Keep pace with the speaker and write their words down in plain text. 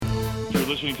You're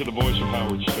listening to the voice of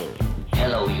Howard Stern.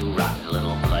 Hello, you rotten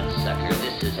little bloodsucker.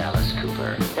 This is Alice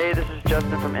Cooper. Hey, this is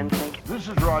Justin from NSYNC. This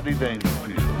is Rodney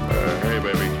Dangerfield. Hey,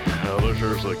 baby. This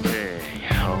is the king.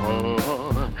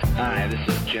 Hi,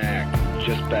 this is Jack.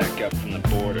 Just back up from the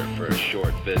border for a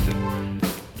short visit.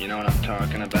 You know what I'm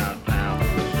talking about, pal?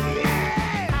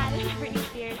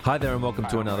 Hi there and welcome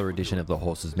to another edition of The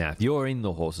Horse's Mouth. You're in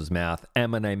The Horse's Mouth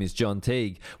and my name is John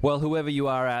Teague. Well, whoever you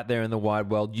are out there in the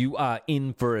wide world, you are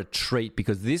in for a treat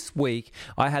because this week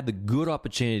I had the good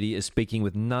opportunity of speaking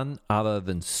with none other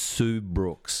than Sue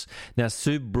Brooks. Now,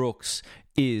 Sue Brooks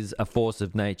is a force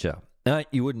of nature.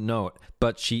 You wouldn't know it,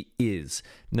 but she is.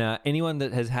 Now, anyone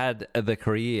that has had the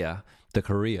career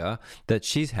that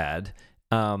she's had,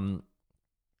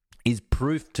 is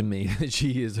proof to me that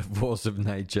she is a force of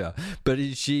nature. But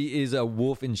she is a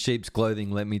wolf in sheep's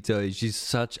clothing, let me tell you. She's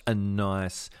such a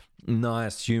nice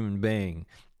human being.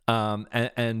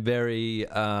 And very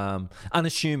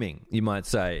unassuming, you might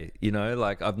say. You know,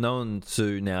 like I've known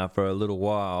Sue now for a little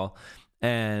while,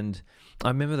 and I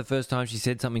remember the first time she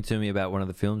said something to me about one of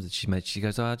the films that she made. She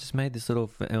goes, I just made this little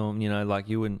film, you know, like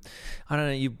you wouldn't, I don't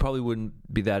know, you probably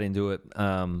wouldn't be that into it,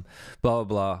 blah, blah,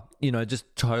 blah. You know,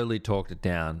 just totally talked it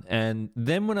down. And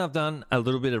then when I've done a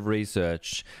little bit of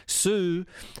research, Sue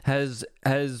has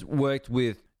worked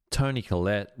with Toni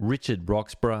Collette, Richard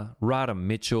Roxburgh, Radha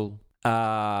Mitchell.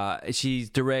 She's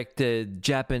directed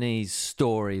Japanese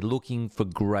Story, Looking for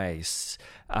Grace,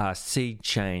 Sea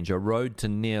Change, A Road to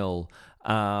Nil,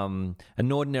 An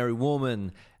Ordinary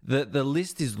Woman. The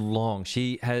list is long.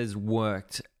 She has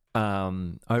worked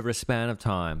over a span of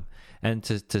time, and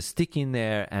to stick in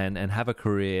there and have a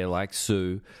career like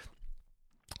Sue,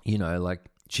 you know, like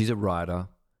she's a writer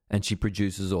and she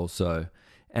produces also,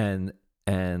 and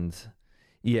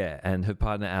yeah, and her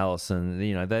partner Alison,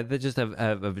 you know, they just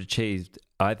have achieved,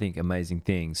 I think, amazing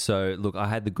things. So, look, I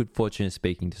had the good fortune of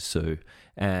speaking to Sue.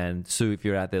 And Sue, if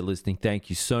you're out there listening,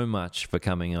 thank you so much for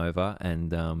coming over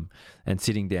and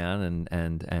sitting down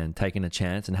and taking a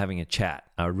chance and having a chat.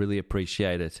 I really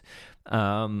appreciate it.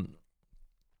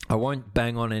 I won't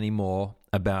bang on any more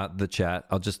about the chat.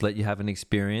 I'll just let you have an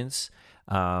experience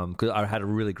because I had a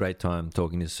really great time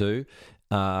talking to Sue.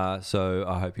 So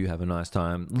I hope you have a nice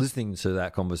time listening to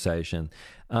that conversation.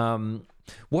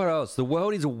 What else? The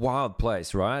world is a wild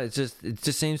place, right? It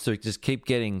just seems to just keep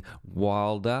getting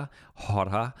wilder,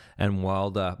 hotter, and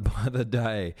wilder by the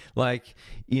day. Like,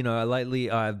 you know, lately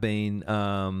I've been,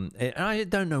 and I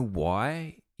don't know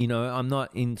why. You know, I'm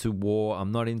not into war.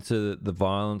 I'm not into the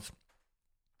violence,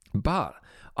 but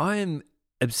I am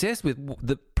obsessed with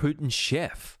the Putin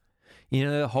chef. You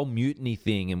know, the whole mutiny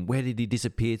thing, and where did he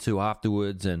disappear to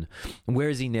afterwards, and where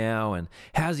is he now, and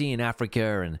how's he in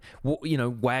Africa, and, you know,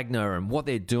 Wagner and what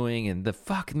they're doing, and the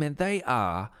fuck, man, they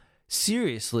are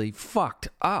seriously fucked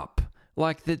up.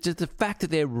 Like, just the fact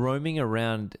that they're roaming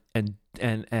around and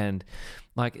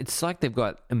like, it's like they've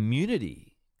got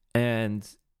immunity, and,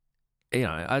 you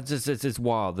know, it's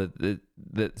wild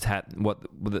that's happened. What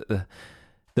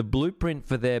the blueprint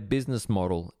for their business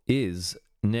model is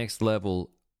next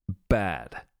level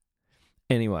bad.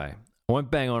 Anyway, I won't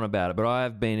bang on about it, but I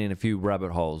have been in a few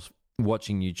rabbit holes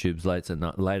watching YouTube's late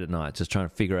at night, just trying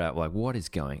to figure out, like, what is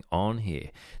going on here,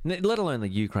 let alone the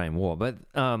Ukraine war. But,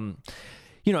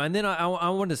 you know, and then I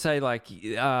wanted to say, like,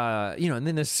 you know, and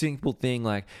then the simple thing,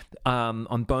 like,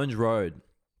 on Bones Road,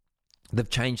 they've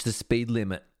changed the speed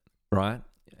limit, right?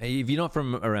 If you're not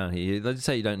from around here, let's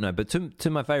say you don't know, but to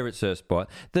my favourite surf spot,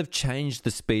 they've changed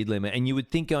the speed limit. And you would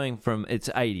think going from,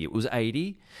 it's 80, it was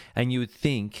 80, and you would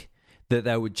think that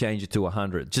they would change it to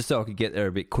 100, just so I could get there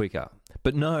a bit quicker.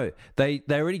 But no, they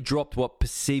already dropped what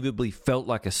perceivably felt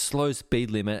like a slow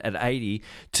speed limit at 80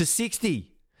 to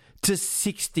 60. To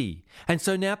 60. And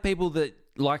so now people that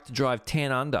like to drive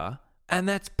 10 under, and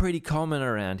that's pretty common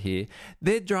around here,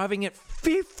 they're driving at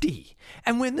 50.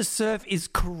 And when the surf is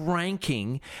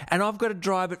cranking and I've got to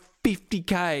drive at 50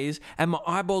 Ks and my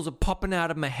eyeballs are popping out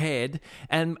of my head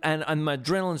and my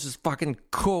adrenaline's just fucking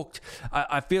cooked,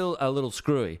 I feel a little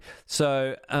screwy.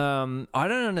 So I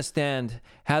don't understand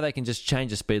how they can just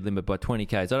change the speed limit by 20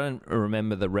 Ks. I don't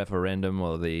remember the referendum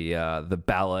or the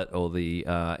ballot or the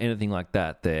anything like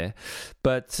that there.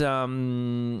 But these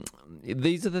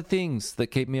are the things that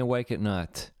keep me awake at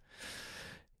night.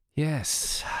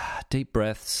 Yes, deep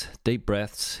breaths,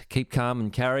 keep calm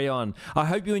and carry on. I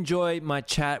hope you enjoy my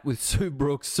chat with Sue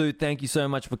Brooks. Sue, thank you so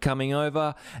much for coming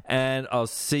over, and I'll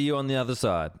see you on the other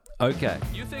side. Okay.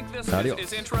 You think this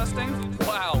is interesting?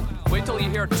 Wow, wait till you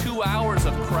hear 2 hours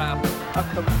of crap. A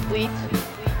complete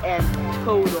and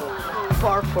total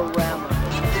barforama.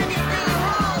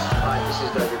 Hi, this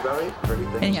is David Bowie.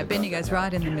 And yeah, Bendigo's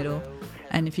right in the middle.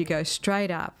 And if you go straight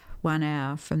up 1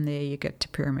 hour from there, you get to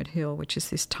Pyramid Hill, which is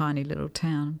this tiny little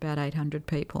town, about 800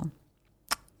 people.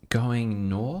 Going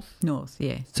north? North,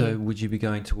 yeah. So yeah. would you be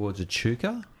going towards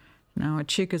Echuca? No,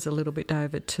 Echuca's a little bit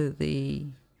over to the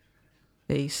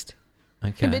east.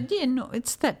 Okay. Yeah, but yeah, no,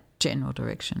 it's that general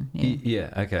direction. Yeah.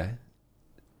 Yeah, okay.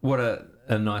 What a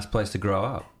nice place to grow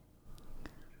up.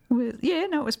 Well, yeah,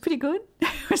 no, it was pretty good.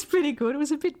 It was pretty good. It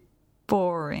was a bit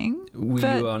boring.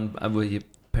 Were your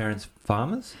parents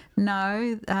farmers?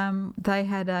 No, they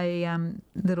had a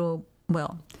little,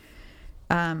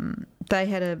 they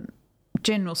had a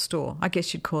general store, I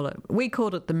guess you'd call it. We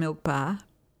called it the Milk Bar,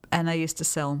 and they used to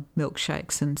sell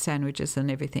milkshakes and sandwiches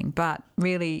and everything. But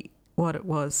really what it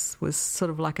was sort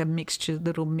of like a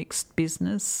little mixed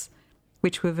business,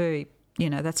 which were very,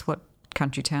 that's what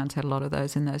country towns had, a lot of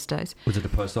those in those days. Was it a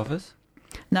post office?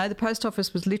 No, the post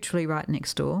office was literally right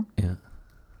next door. Yeah.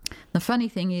 The funny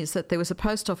thing is that there was a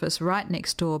post office right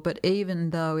next door, but even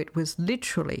though it was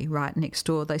literally right next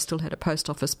door, they still had a post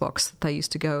office box that they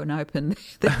used to go and open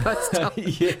their post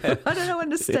office. Yeah. I don't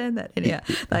understand that. Anyhow,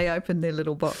 they opened their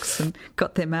little box and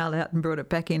got their mail out and brought it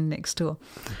back in next door.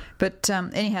 But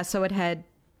anyhow, so it had,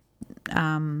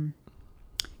 fruit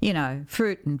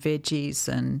and veggies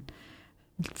and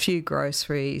a few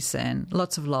groceries and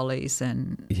lots of lollies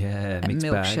and mixed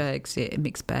milkshakes. bag. Yeah,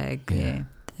 mixed bag, yeah.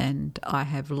 And I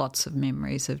have lots of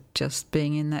memories of just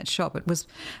being in that shop. It was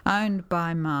owned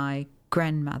by my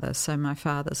grandmother, so my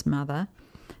father's mother,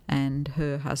 and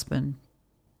her husband,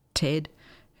 Ted,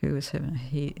 who was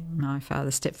my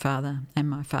father's stepfather and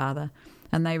my father,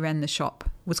 and they ran the shop.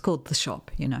 It was called The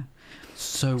Shop,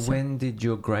 So when did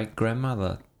your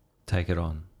great-grandmother take it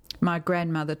on? My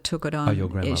grandmother took it on. Oh, your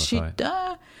grandmother, sorry.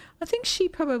 I think she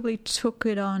probably took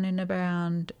it on in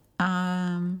around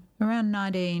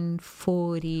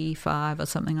 1945 or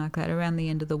something like that, around the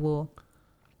end of the war.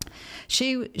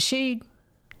 She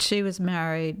was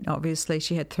married, obviously.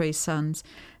 She had 3 sons,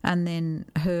 and then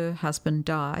her husband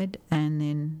died, and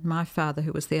then my father,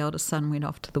 who was the eldest son, went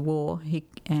off to the war. He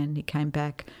came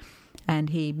back, and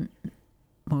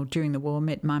during the war,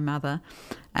 met my mother.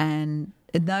 And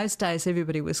in those days,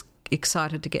 everybody was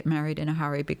excited to get married in a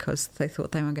hurry because they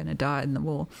thought they were going to die in the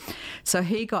war. So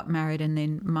he got married, and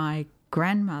then my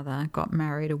grandmother got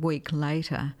married a week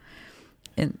later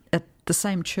at the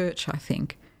same church, I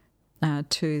think,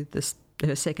 to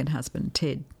her second husband,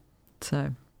 Ted.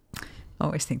 So I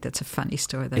always think that's a funny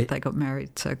story that they got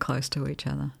married so close to each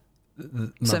other.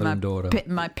 Mother and daughter.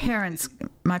 My parents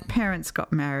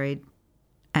got married,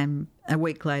 and a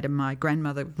week later my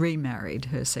grandmother remarried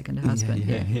her second husband.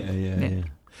 Yeah.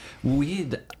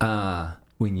 Weird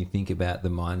when you think about the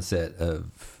mindset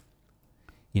of,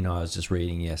 I was just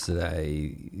reading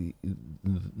yesterday,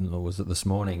 or was it this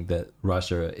morning, that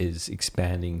Russia is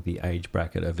expanding the age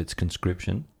bracket of its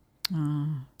conscription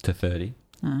to 30.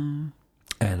 And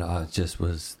I just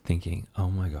was thinking, oh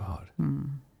my God,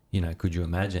 could you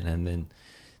imagine? And then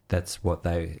that's what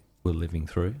they were living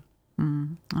through. I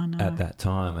know. At that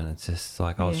time, and it's just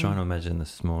like I was trying to imagine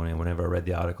this morning whenever I read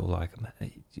the article, like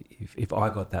if I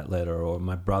got that letter or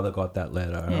my brother got that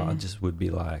letter, I just would be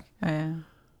like,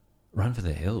 run for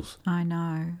the hills. I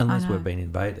know. Unless we're being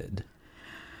invaded.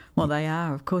 Well, they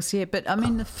are, of course, yeah. But I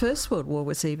mean, the First World War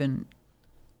was even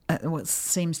what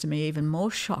seems to me even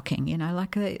more shocking.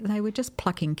 Like they were just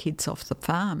plucking kids off the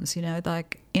farms.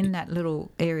 Like in that little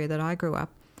area that I grew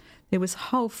up. There was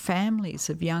whole families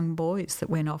of young boys that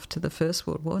went off to the First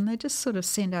World War, and they just sort of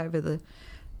sent over the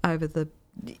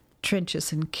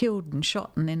trenches and killed and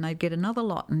shot, and then they'd get another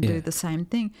lot and do the same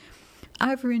thing.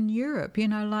 Over in Europe,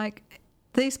 like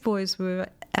these boys were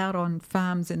out on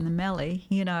farms in the Mallee,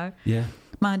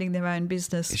 minding their own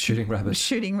business, shooting rabbits,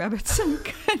 and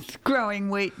growing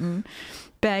wheat and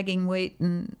bagging wheat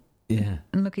and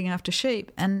looking after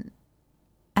sheep. And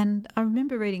I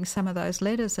remember reading some of those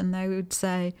letters, and they would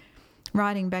say,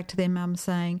 writing back to their mum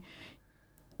saying,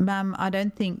 Mum, I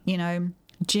don't think,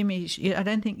 Jimmy, I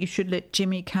don't think you should let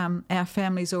Jimmy come. Our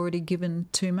family's already given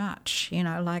too much,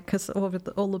 because all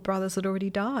the brothers had already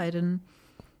died, and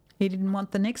he didn't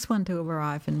want the next one to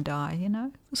arrive and die,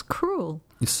 It was cruel.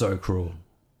 It's so cruel.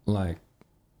 Like,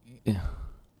 and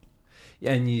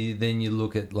then you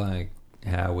look at, like,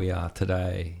 how we are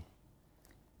today,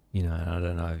 I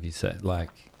don't know if you said,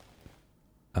 like,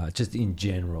 just in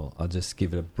general, I'll just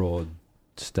give it a broad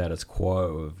status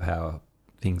quo of how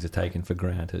things are taken for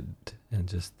granted and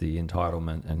just the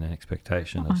entitlement and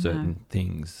expectation of certain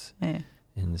things. Yeah.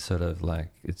 And sort of like,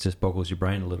 it just boggles your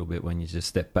brain a little bit when you just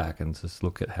step back and just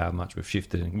look at how much we've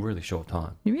shifted in a really short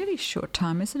time. Really short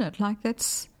time, isn't it? Like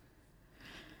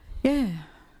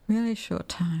really short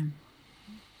time.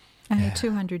 Only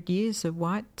 200 years of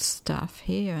white stuff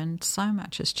here, and so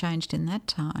much has changed in that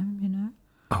time, you know.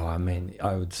 Oh, I mean,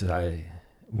 I would say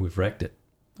we've wrecked it.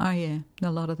 Oh, yeah,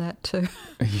 a lot of that too.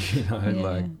 You know, Yeah.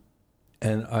 like,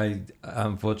 and I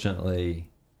unfortunately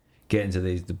get into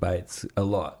these debates a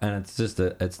lot, and it's just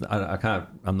I can't.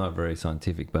 I'm not very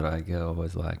scientific, but I get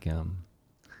always like I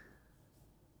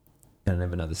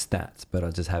never know the stats, but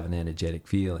I just have an energetic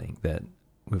feeling that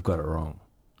we've got it wrong.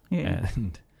 Yeah.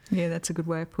 And Yeah, that's a good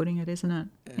way of putting it, isn't it?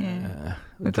 Yeah.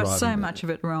 We've got so driving it. much of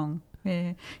it wrong.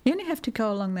 Yeah. You only have to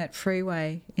go along that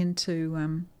freeway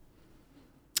into,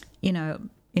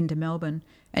 into Melbourne.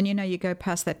 And, you go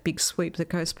past that big sweep that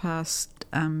goes past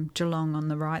Geelong on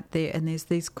the right there, and there's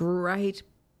these great,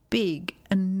 big,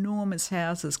 enormous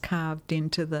houses carved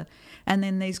into and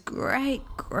then these great,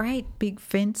 great big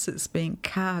fences being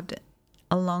carved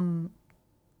along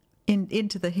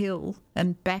into the hill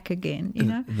and back again, you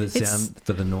know. The sound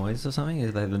for the noise or something?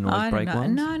 Are they the noise break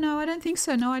ones? No, I don't think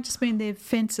so. No, I just mean they're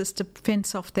fences to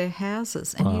fence off their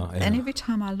houses. And, and every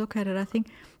time I look at it, I think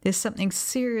there's something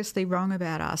seriously wrong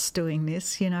about us doing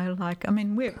this, you know. Like, I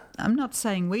mean, I'm not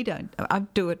saying we don't. I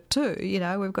do it too, you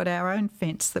know. We've got our own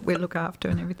fence that we look after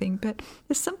and everything. But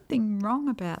there's something wrong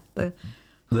about the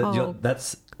whole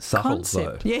That's subtle,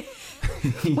 concept. though. Yeah.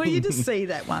 Well, you just see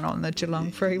that one on the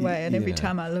Geelong Freeway, and every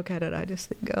time I look at it, I just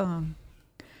think, oh,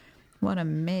 what a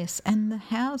mess. And the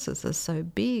houses are so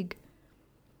big.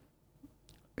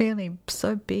 Really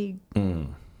so big.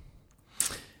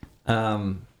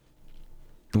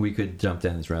 We could jump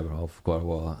down this rabbit hole for quite a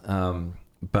while.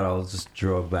 But I'll just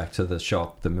draw back to the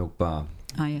shop, the milk bar.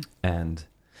 Oh, yeah. And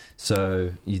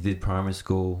so you did primary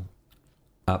school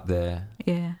up there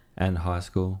Yeah. and high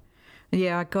school?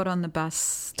 Yeah, I got on the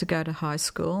bus to go to high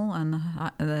school,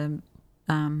 and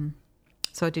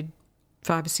so I did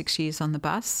 5 or 6 years on the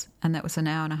bus, and that was an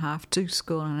hour and a half to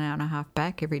school and an hour and a half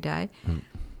back every day. And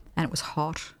it was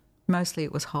hot. Mostly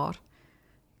it was hot,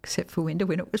 except for winter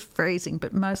when it was freezing,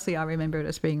 but mostly I remember it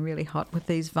as being really hot with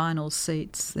these vinyl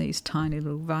seats, these tiny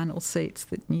little vinyl seats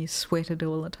that you sweated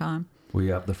all the time. Were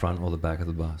you up the front or the back of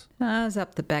the bus? I was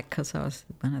up the back because I was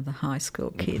one of the high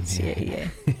school kids, yeah.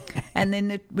 And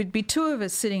then it would be two of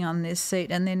us sitting on this seat,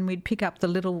 and then we'd pick up the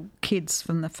little kids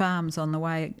from the farms on the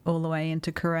way all the way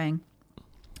into Kerrang.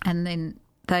 And then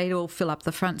they'd all fill up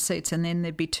the front seats, and then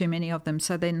there'd be too many of them,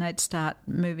 so then they'd start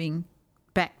moving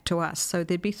back to us. So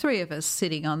there'd be three of us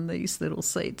sitting on these little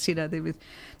seats, you know, there were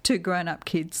two grown-up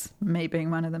kids, me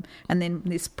being one of them, and then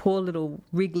this poor little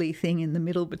wriggly thing in the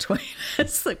middle between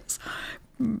us that was,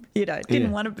 you know,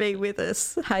 didn't want to be with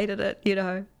us, hated it, you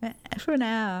know, for an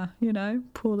hour, you know,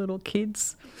 poor little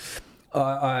kids.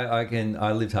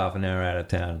 I lived half an hour out of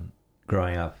town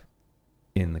growing up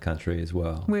in the country as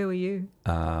well. Where were you?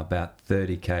 About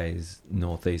 30 k's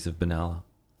northeast of Benalla.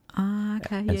 Ah,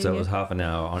 okay, And so it was half an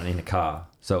hour in a car.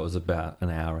 So it was about an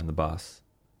hour in the bus.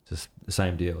 Just the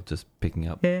same deal, just picking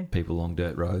up people along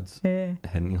dirt roads,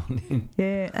 heading on in.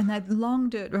 Yeah, and that long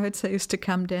dirt roads, they used to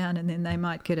come down, and then they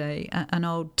might get an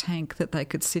old tank that they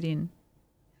could sit in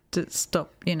to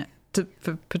stop, you know,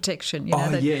 for protection. You know,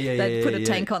 they'd put a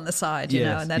tank on the side, you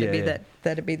know, and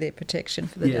that'd be their protection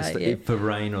for the day. For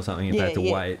rain or something, if they had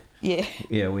to wait. Yeah.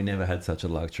 Yeah, we never had such a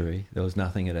luxury. There was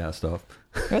nothing at our stop.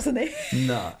 Wasn't there?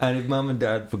 No. And if Mum and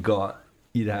Dad forgot,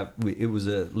 it was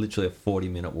literally a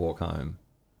 40-minute walk home.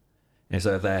 And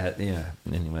so if they had,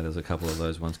 anyway, there's a couple of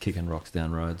those ones kicking rocks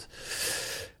down roads.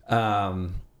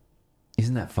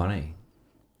 Isn't that funny?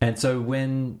 And so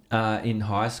when in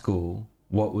high school,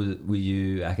 were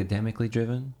you academically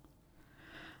driven?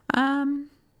 No,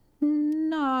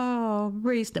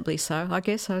 reasonably so. I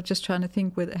guess I was just trying to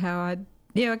think I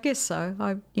guess so.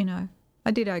 I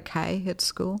did okay at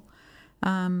school.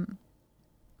 And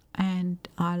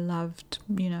I loved,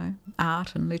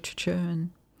 art and literature,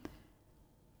 and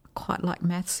quite like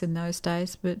maths in those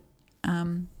days. But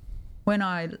when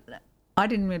I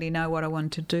didn't really know what I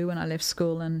wanted to do when I left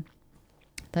school, and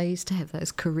they used to have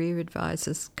those career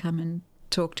advisors come and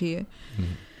talk to you.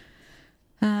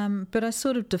 But I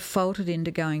sort of defaulted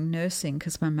into going nursing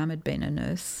because my mum had been a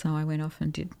nurse, so I went off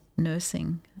and did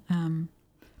nursing.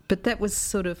 But that was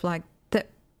sort of like that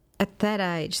at that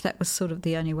age. That was sort of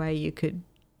the only way you could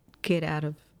get out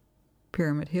of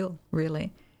Pyramid Hill,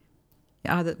 really.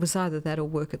 It was either that or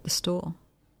work at the store,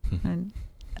 and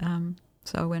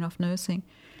so I went off nursing.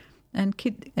 And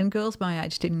girls my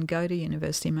age didn't go to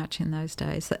university much in those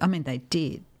days. I mean, they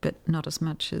did, but not as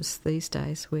much as these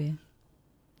days, where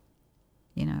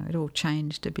it all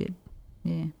changed a bit.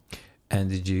 Yeah.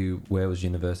 And where was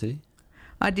university?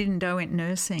 I didn't. I went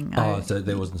nursing. So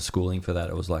there wasn't schooling for that.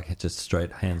 It was like just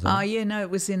straight hands-on. Oh yeah, no, it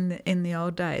was in the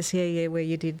old days. Yeah, where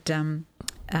you did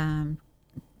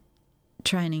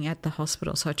training at the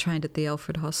hospital. So I trained at the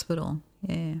Alfred Hospital,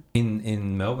 yeah.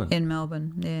 In Melbourne? In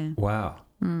Melbourne, yeah. Wow.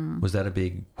 Was that a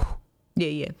big...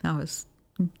 Yeah. I was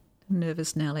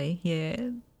nervous Nelly, yeah.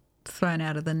 Thrown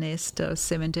out of the nest. I was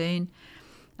 17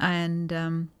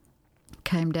 and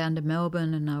came down to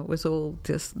Melbourne, and it was all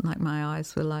just like my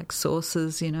eyes were like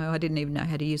saucers, you know. I didn't even know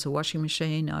how to use a washing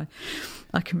machine. I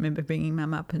can remember bringing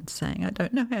Mum up and saying, I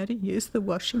don't know how to use the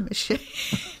washing machine.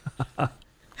 I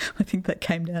think they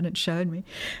came down and showed me.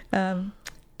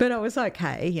 But I was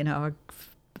okay, you know. I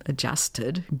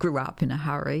adjusted, grew up in a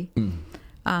hurry.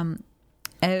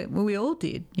 We all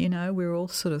did, you know. We were all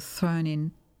sort of thrown in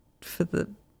for the...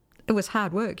 It was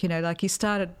hard work, you know. Like you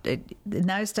started... In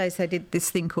those days, they did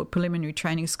this thing called preliminary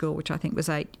training school, which I think was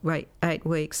 8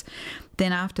 weeks.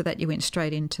 Then after that, you went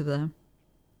straight into the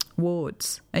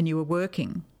wards and you were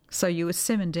working. So you were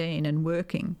 17 and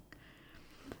working.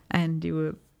 And you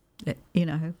were... you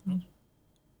know,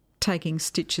 taking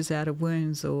stitches out of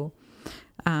wounds or,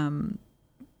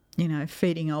 you know,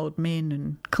 feeding old men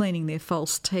and cleaning their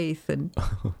false teeth and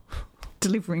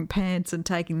delivering pants and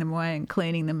taking them away and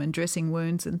cleaning them and dressing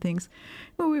wounds and things.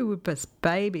 Well, we were just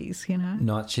babies, you know.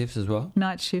 Night shifts as well?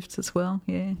 Night shifts as well,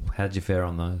 yeah. How did you fare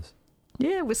on those?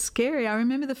 Yeah, it was scary. I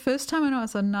remember the first time when I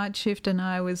was on night shift and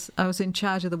I was in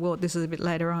charge of the ward. This is a bit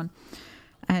later on.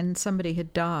 And somebody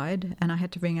had died and I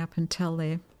had to ring up and tell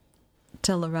the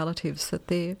relatives that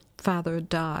their father had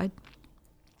died.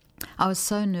 I was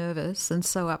so nervous and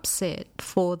so upset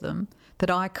for them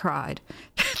that I cried,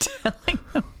 telling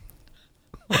them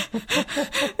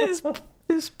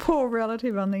this poor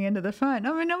relative on the end of the phone.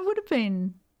 I mean, I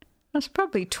was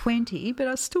probably 20, but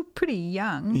I was still pretty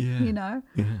young, you know.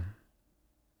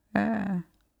 Yeah.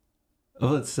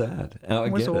 Oh, it's sad. I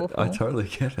It was get it. awful. I totally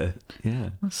get it.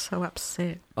 Yeah. I was so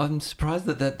upset. I'm surprised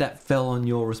that fell on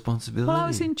your responsibility. Well, I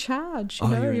was in charge, you Oh,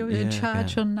 know. you're- You were in yeah,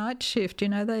 charge yeah. on night shift. You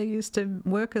know, they used to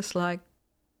work us like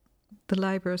the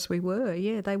labourers we were.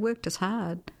 Yeah, they worked us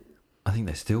hard. I think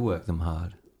they still work them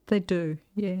hard. They do,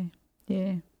 yeah.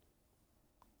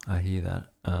 I hear that.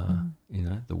 You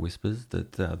know, the whispers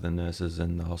that the nurses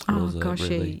and the hospitals Oh, are gosh,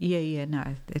 really... yeah,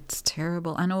 no, it's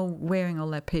terrible. And wearing all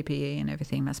that PPE and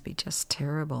everything must be just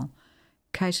terrible.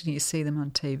 Occasionally you see them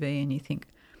on TV and you think,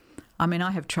 I mean,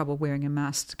 I have trouble wearing a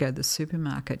mask to go to the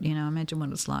supermarket. You know, imagine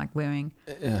what it's like wearing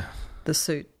the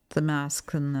suit, the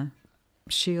mask and the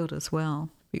shield as well.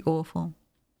 It'd be awful.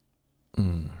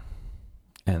 And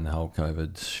the whole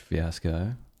COVID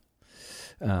fiasco,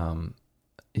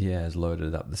 has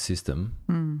loaded up the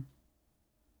system.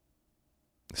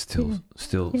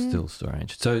 Still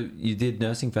strange. So you did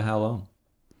nursing for how long?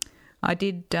 I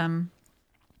did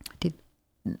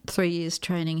 3 years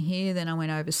training here. Then I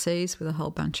went overseas with a whole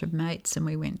bunch of mates, and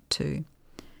we went to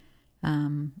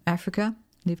Africa.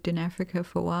 Lived in Africa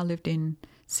for a while. Lived in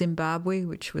Zimbabwe,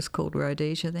 which was called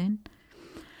Rhodesia then,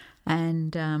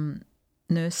 and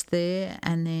nursed there.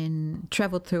 And then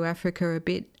travelled through Africa a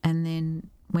bit, and then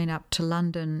went up to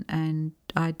London, and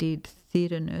I did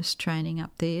theatre nurse training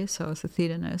up there. So I was a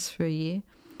theatre nurse for a year,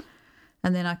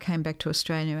 and then I came back to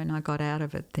Australia, and I got out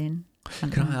of it then.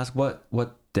 Can I ask what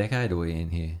decade are we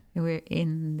in here? We're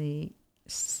in the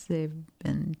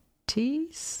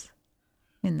 70s.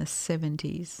 In the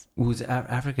 70s.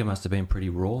 Africa must have been pretty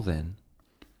raw then.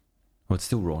 Well, it's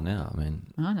still raw now. I mean,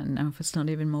 I don't know if it's not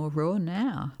even more raw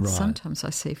now. Right. Sometimes I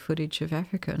see footage of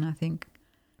Africa and I think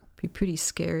it'd be pretty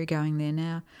scary going there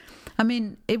now. I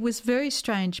mean, it was very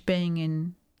strange being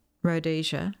in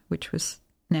Rhodesia, which was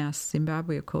now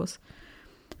Zimbabwe, of course,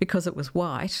 because it was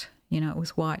white. You know, it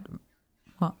was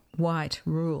white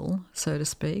rule, so to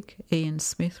speak. Ian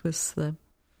Smith was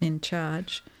in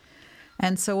charge.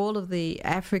 And so all of the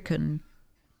African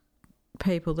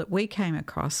people that we came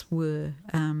across were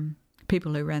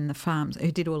people who ran the farms,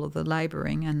 who did all of the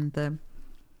labouring, and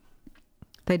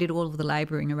they did all of the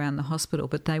labouring around the hospital,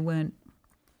 but they weren't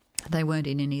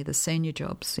in any of the senior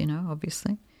jobs, you know,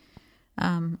 obviously.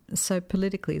 So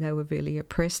politically they were really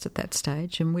oppressed at that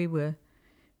stage, and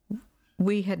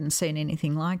we hadn't seen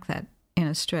anything like that in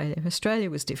Australia.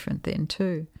 Australia was different then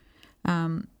too.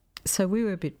 So we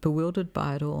were a bit bewildered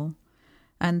by it all.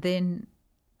 And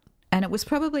it was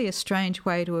probably a strange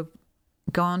way to have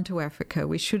gone to Africa.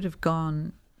 We should have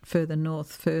gone further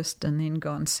north first and then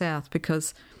gone south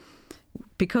because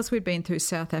we'd been through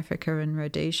South Africa and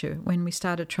Rhodesia. When we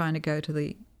started trying to go to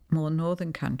the more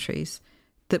northern countries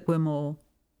that were more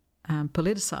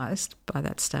politicised by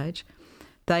that stage,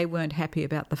 they weren't happy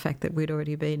about the fact that we'd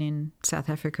already been in South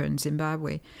Africa and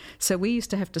Zimbabwe. So we used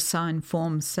to have to sign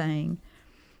forms saying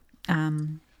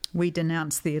we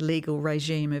denounce the illegal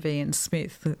regime of Ian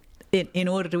Smith in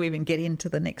order to even get into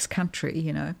the next country,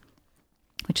 you know,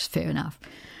 which is fair enough.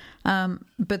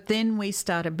 But then we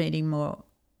started meeting more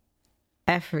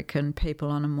African people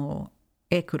on a more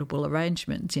equitable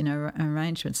arrangements.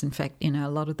 In fact, a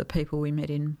lot of the people we met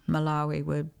in Malawi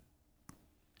were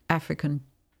African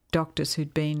doctors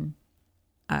who'd been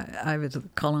over to the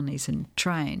colonies and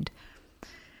trained.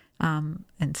 And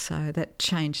so that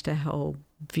changed our whole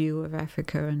view of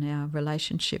Africa and our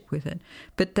relationship with it.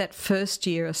 But that first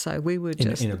year or so, we were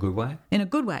just... In a good way? In a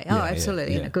good way. Oh, Yeah,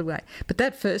 absolutely, yeah. in a good way. But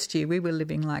that first year, we were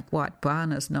living like white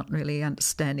Bwanas, not really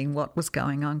understanding what was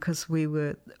going on because we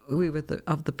were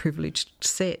of the privileged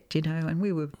set, and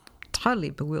we were totally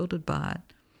bewildered by it.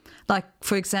 Like,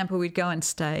 for example, we'd go and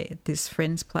stay at this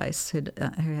friend's place who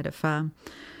had a farm,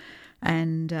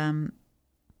 and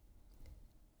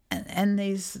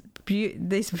these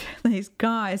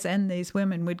guys and these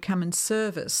women would come and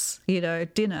serve us,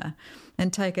 dinner,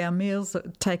 and take our meals,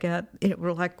 it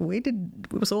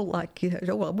was all like,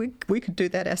 well, we could do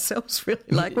that ourselves, really.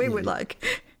 Like we were like,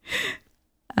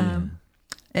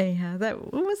 anyhow, that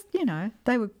was,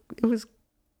 it was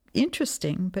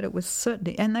interesting, but it was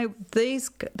certainly, and those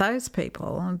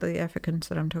people, the Africans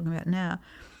that I'm talking about now,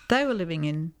 they were living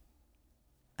in,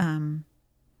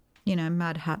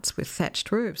 mud huts with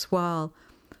thatched roofs, while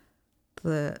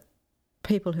the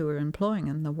people who were employing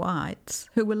them, the whites,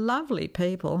 who were lovely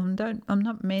people, and I'm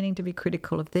not meaning to be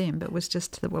critical of them, but it was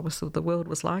just what the world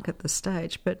was like at this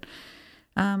stage. But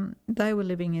they were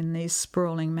living in these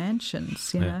sprawling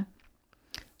mansions, you know.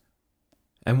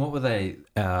 And what were they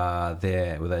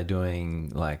there? Were they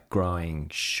doing like growing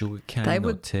sugarcane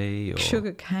or tea? Or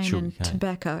sugarcane and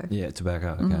tobacco. Yeah,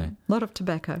 tobacco, okay. A lot of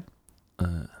tobacco.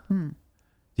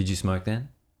 Did you smoke then?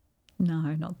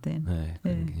 No, not then.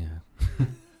 Yeah.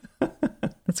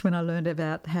 That's when I learned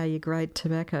about how you grade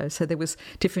tobacco. So there was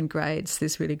different grades.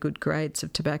 There's really good grades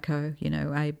of tobacco,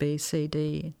 A, B, C,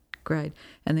 D grade.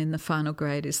 And then the final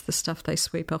grade is the stuff they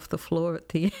sweep off the floor at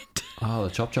the end. Oh, the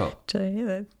chop. So, yeah,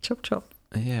 the chop.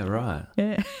 Yeah, right.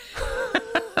 Yeah.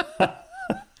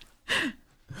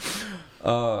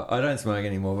 Oh, I don't smoke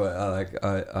anymore, but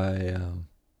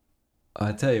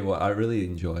I tell you what, I really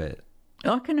enjoy it.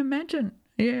 I can imagine.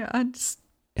 Yeah, Have you it's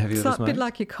ever a smoked? bit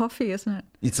like your coffee, isn't it?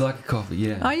 It's like a coffee,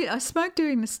 yeah. I smoked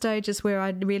during the stages where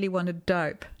I really wanted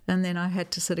dope, and then I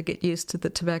had to sort of get used to the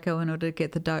tobacco in order to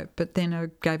get the dope, but then I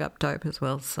gave up dope as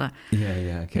well. So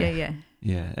Yeah, okay.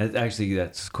 Yeah. Actually,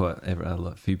 that's quite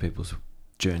a few people's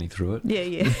journey through it.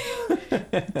 Yeah.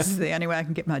 This is the only way I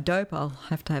can get my dope. I'll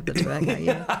have to have the tobacco,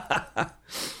 yeah.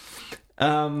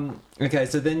 Okay,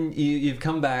 so then you've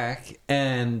come back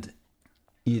and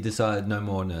you decided no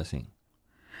more nursing.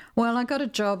 Well, I got a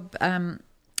job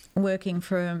working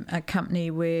for a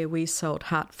company where we sold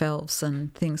heart valves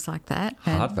and things like that.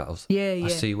 Heart valves? Yeah. I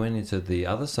see you went into the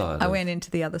other side. I went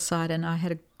into the other side, and I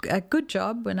had a good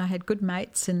job, and I had good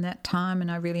mates in that time,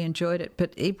 and I really enjoyed it.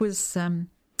 But it was...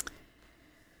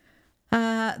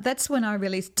 that's when I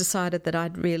really decided that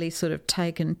I'd really sort of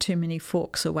taken too many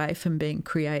forks away from being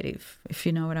creative, if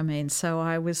you know what I mean. So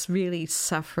I was really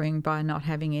suffering by not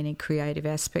having any creative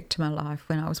aspect to my life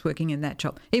when I was working in that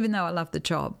job, even though I loved the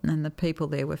job and the people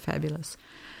there were fabulous.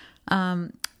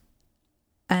 And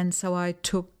so I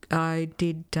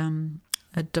did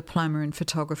a diploma in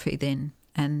photography then,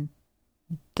 and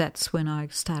that's when I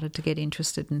started to get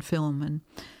interested in film. And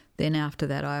then after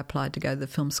that, I applied to go to the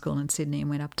film school in Sydney and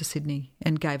went up to Sydney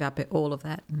and gave up all of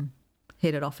that and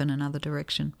headed off in another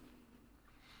direction.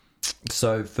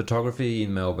 So photography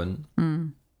in Melbourne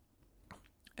and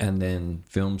then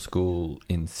film school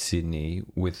in Sydney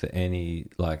with any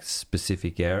like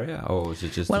specific area, or was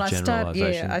it just a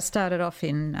generalisation? I started off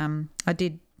in, I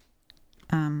did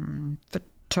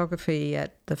photography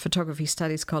at the Photography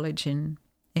Studies College in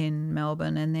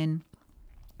Melbourne, and then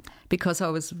because I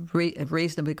was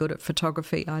reasonably good at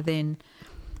photography, I then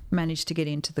managed to get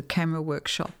into the camera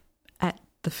workshop at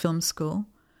the film school,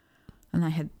 and they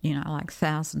had, like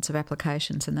thousands of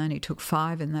applications, and they only took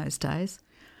 5 in those days.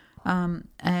 So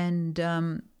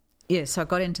I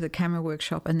got into the camera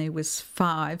workshop, and there was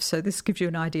 5. So this gives you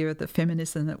an idea of the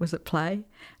feminism that was at play.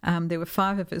 There were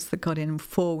 5 of us that got in,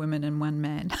 4 women and 1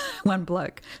 man, 1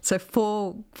 bloke. So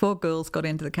four girls got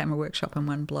into the camera workshop and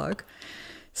 1 bloke.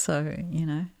 So,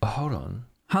 Hold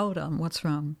on, what's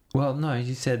wrong? Well, no,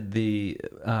 you said the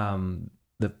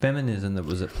feminism that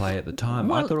was at play at the time.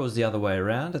 I thought it was the other way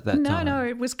around at that time. No,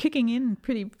 it was kicking in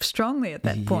pretty strongly at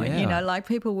that point. Yeah. Like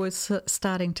people were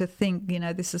starting to think,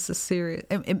 this is a serious...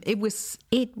 There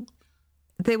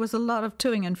was a lot of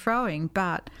toing and froing,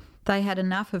 but they had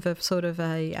enough of a sort of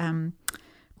a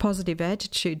positive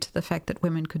attitude to the fact that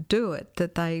women could do it,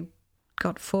 that they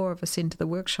got 4 of us into the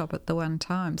workshop at the one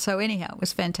time. So anyhow, it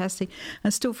was fantastic.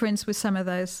 I'm still friends with some of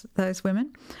those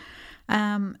women.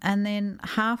 And then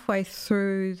halfway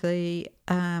through the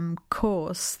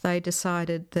course, they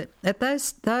decided that at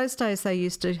those days they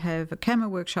used to have a camera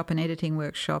workshop, an editing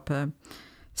workshop, a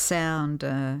sound,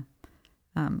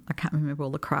 I can't remember all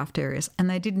the craft areas, and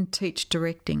they didn't teach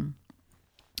directing.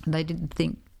 They didn't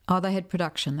think, they had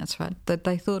production, that's right. That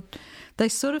they thought, they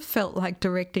sort of felt like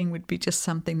directing would be just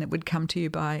something that would come to you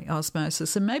by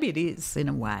osmosis, and maybe it is in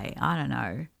a way, I don't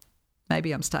know.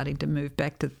 Maybe I'm starting to move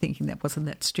back to thinking that wasn't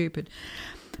that stupid.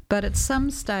 But at some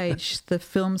stage, the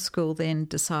film school then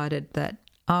decided that,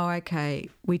 okay,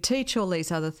 we teach all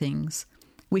these other things.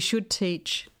 We should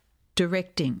teach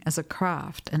directing as a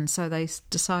craft. And so they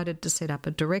decided to set up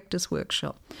a director's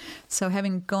workshop. So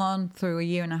having gone through a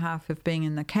year and a half of being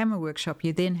in the camera workshop,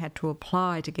 you then had to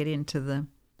apply to get into the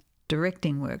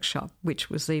directing workshop, which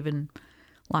was even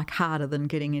like harder than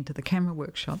getting into the camera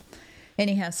workshop.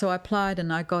 Anyhow, so I applied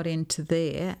and I got into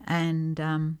there,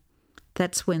 and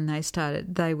that's when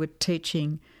they were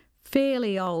teaching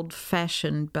fairly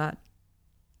old-fashioned but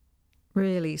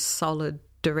really solid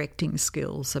directing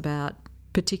skills,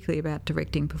 particularly about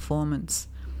directing performance,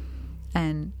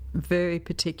 and very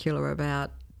particular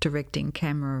about directing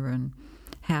camera and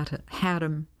how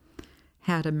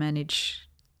to manage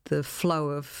the flow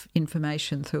of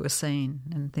information through a scene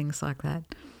and things like that.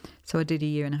 So I did a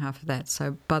year and a half of that.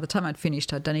 So by the time I'd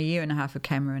finished, I'd done a year and a half of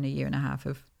camera and a year and a half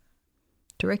of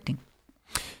directing.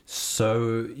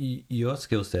 So your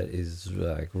skill set is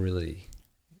like really,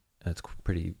 it's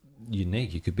pretty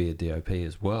unique. You could be a DOP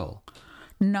as well.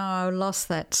 No, lost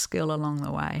that skill along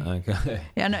the way. Okay.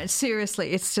 Yeah, no,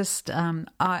 seriously, it's just,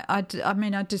 I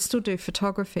still do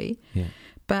photography, yeah.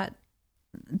 But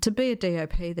to be a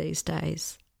DOP these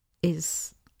days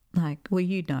is like, well,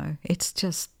 it's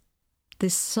just,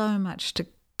 there's so much to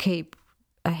keep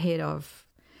ahead of.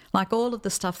 Like all of the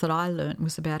stuff that I learnt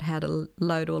was about how to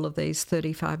load all of these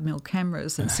 35mm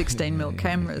cameras and 16mm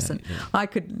cameras. And I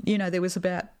could, there was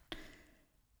about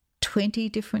 20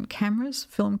 different cameras,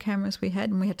 film cameras we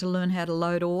had, and we had to learn how to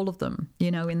load all of them,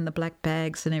 in the black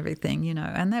bags and everything,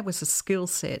 and that was a skill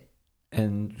set.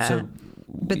 And so...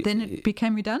 but then it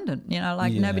became redundant,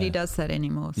 nobody does that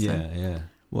anymore. So. Yeah.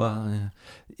 Well,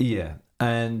 yeah.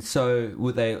 And so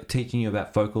were they teaching you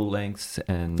about focal lengths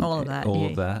and all of that?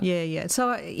 Of that? Yeah. So,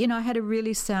 I had a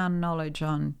really sound knowledge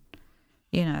on,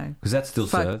 because that still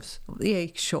serves? Yeah,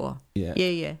 sure.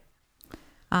 Yeah.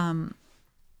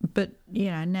 But,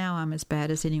 now I'm as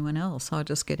bad as anyone else. I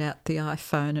just get out the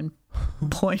iPhone and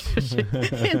point it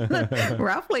in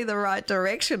roughly the right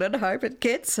direction and hope it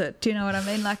gets it. Do you know what I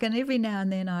mean? Like, and every now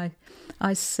and then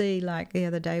I see, like the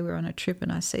other day we were on a trip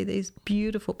and I see these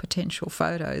beautiful potential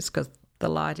photos because the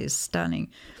light is stunning.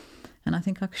 And I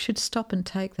think I should stop and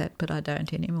take that, but I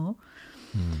don't anymore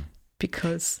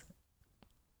because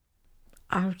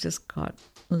I've just got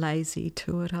lazy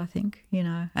to it, I think,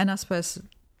 And I suppose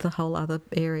the whole other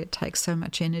area takes so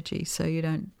much energy, so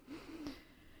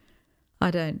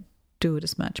I don't do it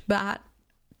as much. But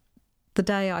the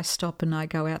day I stop and I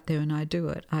go out there and I do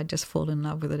it, I just fall in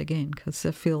love with it again because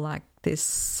I feel like there's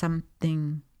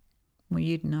something,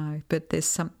 but there's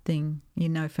something,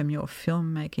 from your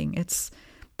filmmaking.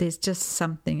 There's just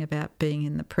something about being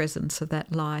in the presence of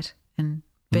that light and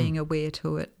being aware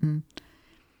to it and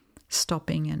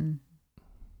stopping and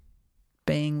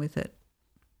being with it.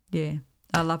 Yeah.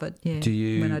 I love it, yeah. Do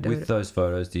you, with those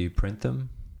photos, do you print them?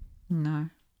 No.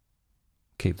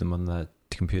 Keep them on the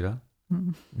computer?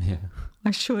 Yeah.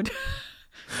 I should.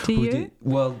 Do you?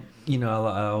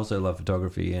 I also love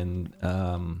photography and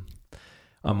I'm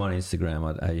on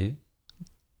Instagram. Are you?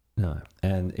 No.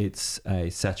 And it's a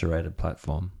saturated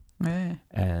platform. Yeah.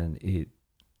 And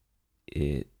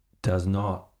it does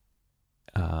not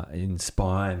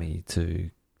inspire me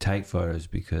to take photos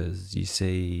because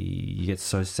you get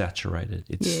so saturated.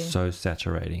 It's so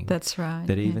saturating. That's right.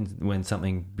 That even when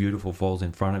something beautiful falls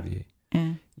in front of you,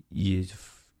 you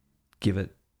give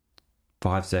it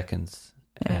 5 seconds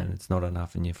and it's not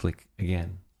enough and you flick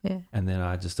again. Yeah. And then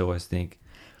I just always think...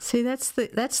 See, that's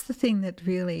the thing that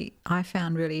really I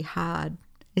found really hard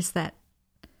is that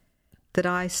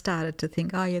I started to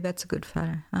think, oh, yeah, that's a good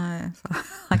photo.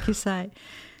 Like you say.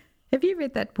 Have you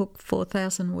read that book,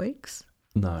 4,000 Weeks?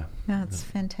 No. Yeah, it's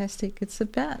fantastic. It's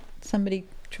about somebody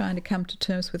trying to come to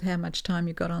terms with how much time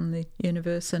you've got on the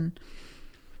universe and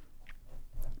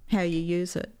how you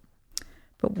use it.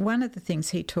 But one of the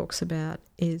things he talks about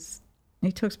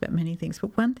many things,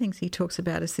 but one thing he talks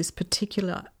about is this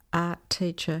particular art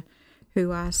teacher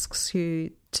who asks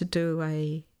you to do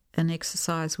an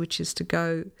exercise, which is to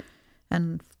go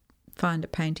and find a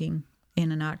painting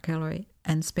in an art gallery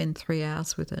and spend 3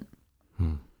 hours with it.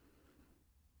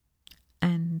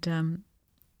 And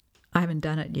I haven't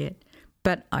done it yet,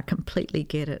 but I completely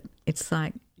get it. It's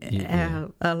like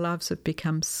our lives have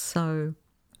become so,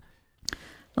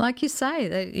 like you say,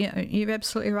 that, you know, you're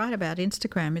absolutely right about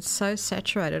Instagram. It's so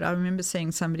saturated. I remember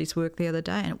seeing somebody's work the other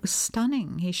day and it was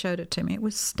stunning. He showed it to me. It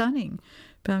was stunning.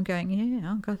 But I'm going,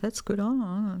 yeah, oh God, that's good. Oh,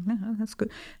 no, that's good.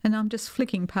 And I'm just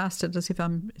flicking past it as if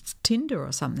it's Tinder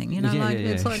or something, you know,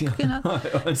 it's like, you know,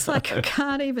 it's like I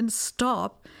can't even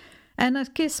stop. And I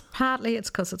guess partly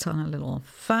it's because it's on a little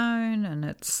phone and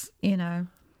it's, you know.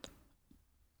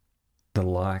 The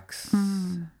likes,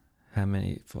 how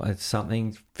many,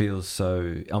 something feels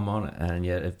so, I'm on it and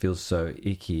yet it feels so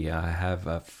icky. I have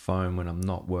a phone when I'm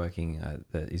not working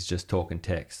that is just talking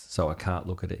text, so I can't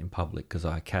look at it in public because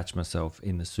I catch myself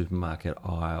in the supermarket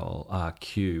aisle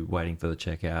queue waiting for the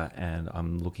checkout and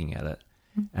I'm looking at it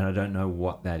and I don't know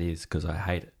what that is because I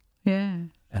hate it. Yeah.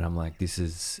 And I'm like,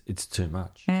 it's too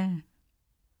much. Yeah.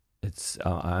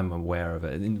 I'm aware of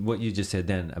it. And what you just said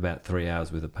then about 3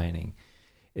 hours with a painting,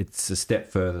 it's a step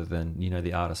further than, you know,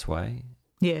 the artist's way.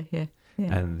 Yeah.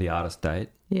 And the artist date.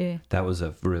 Yeah. That was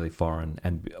a really foreign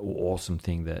and awesome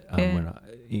thing that when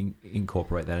I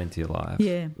incorporate that into your life,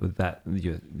 that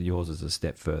yours is a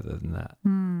step further than that.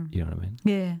 You know what I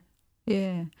mean?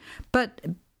 Yeah. But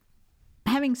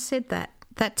having said that,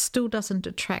 that still doesn't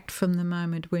detract from the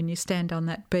moment when you stand on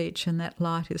that beach and that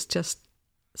light is just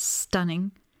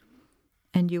stunning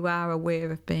and you are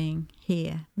aware of being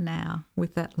here now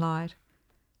with that light.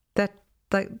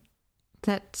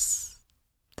 That's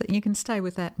you can stay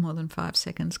with that more than 5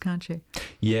 seconds, can't you?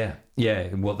 Yeah.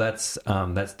 Well, that's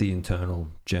the internal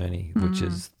journey, which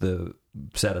is the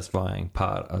satisfying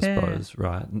part, I suppose,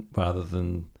 right? Rather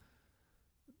than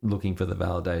looking for the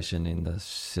validation in the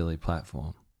silly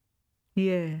platform.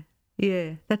 Yeah,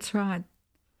 that's right.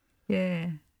 Yeah.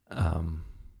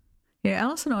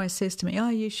 Alison always says to me, "Oh,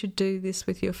 you should do this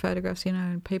with your photographs," you know,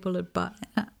 and people would buy.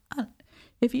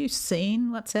 Have you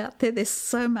seen what's out there? There's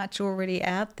so much already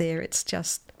out there. It's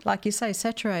just, like you say,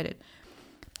 saturated.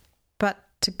 But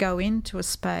to go into a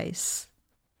space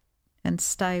and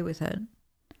stay with it,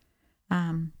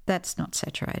 that's not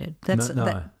saturated.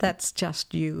 That's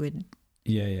just you and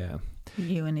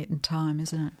you and it in time,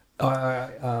 isn't it?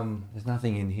 There's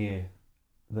nothing in here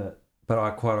but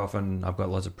I quite often I've got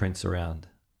lots of prints around,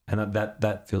 and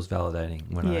that feels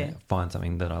validating when I find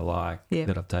something that I like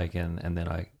that I've taken, and then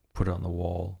I put it on the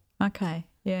wall. Okay,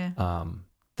 yeah. I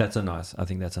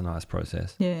think that's a nice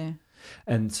process. Yeah.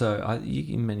 And so,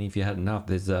 if you had enough,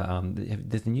 there's a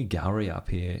new gallery up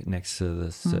here next to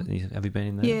this. Have you been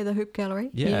in there? Yeah, the Hoop Gallery.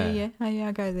 Yeah. Oh, yeah,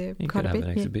 I go there you quite could a bit.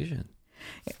 have an exhibition.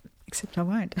 Yeah. Except I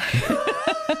won't.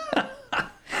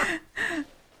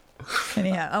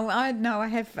 Anyhow, I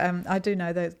have. I do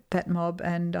know that mob,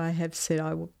 and I have said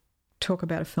I will talk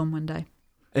about a film one day.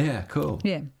 Yeah, cool.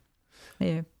 Yeah.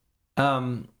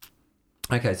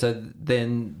 Okay, so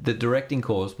then the directing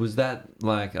course, was that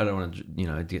like, I don't want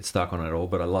to, get stuck on it all,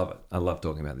 but I love it. I love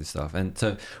talking about this stuff. And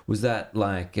so was that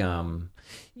like,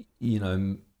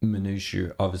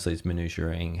 minutiae, obviously it's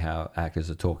minutiaing how actors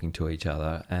are talking to each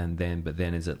other, but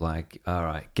then is it like, all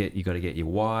right, you got to get your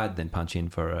wide, then punch in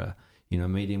for a,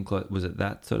 medium close, was it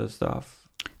that sort of stuff?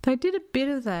 They did a bit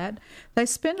of that. They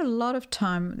spent a lot of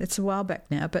time, it's a while back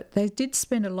now, but they did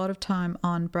spend a lot of time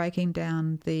on breaking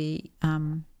down the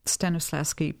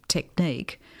Stanislavski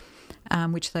technique,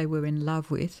 which they were in love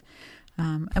with,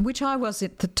 and which I was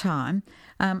at the time.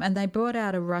 And they brought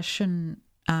out a Russian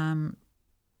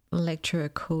lecturer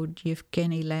called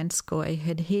Yevgeny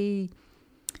Lanskoy.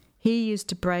 He used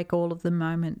to break all of the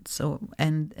moments,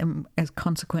 and as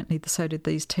consequently, so did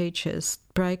these teachers,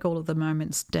 break all of the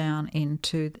moments down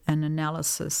into an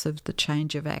analysis of the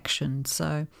change of action.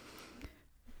 So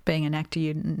being an actor,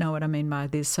 you know what I mean by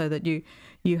this, so that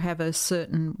you have a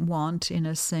certain want in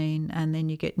a scene and then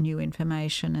you get new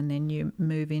information and then you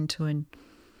move into and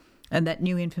that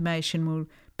new information will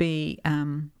be...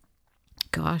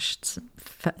 Gosh,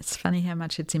 it's funny how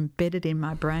much it's embedded in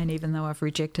my brain, even though I've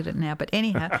rejected it now. But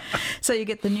anyhow, so you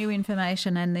get the new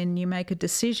information and then you make a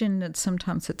decision, and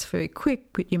sometimes it's very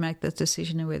quick, but you make the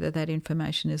decision of whether that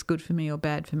information is good for me or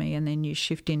bad for me, and then you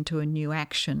shift into a new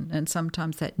action. And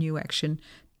sometimes that new action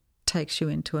takes you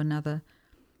into another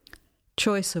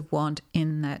choice of want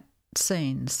in that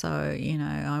scene. So,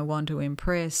 I want to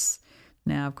impress...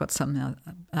 Now I've got some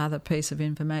other piece of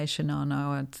information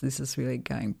on, this is really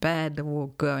going bad or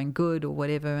going good or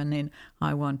whatever, and then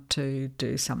I want to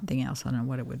do something else. I don't know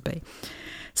what it would be.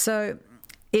 So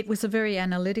it was a very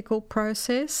analytical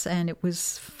process, and it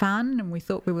was fun, and we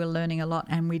thought we were learning a lot,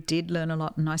 and we did learn a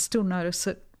lot, and I still notice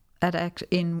it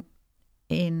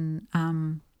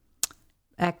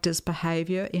actors'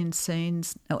 behaviour in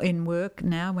scenes or in work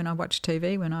now. When I watch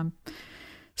TV,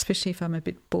 especially if I'm a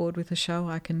bit bored with a show,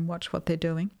 I can watch what they're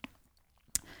doing.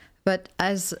 But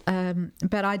I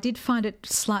did find it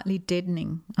slightly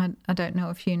deadening. I don't know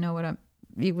if you know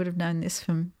you would have known this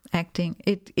from acting.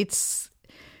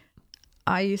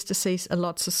 I used to see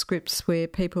lots of scripts where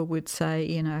people would say,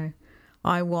 you know,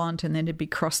 I want, and then it'd be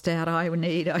crossed out, I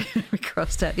need, I be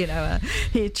crossed out, you know,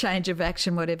 here, change of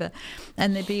action, whatever.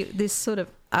 And there'd be this sort of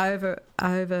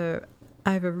overwritten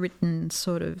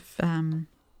sort of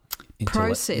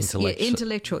process.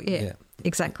 Intellectual, yeah,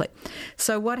 exactly.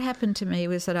 So what happened to me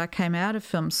was that I came out of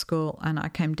film school and I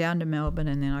came down to Melbourne,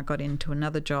 and then I got into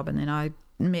another job, and then I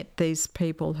met these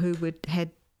people who were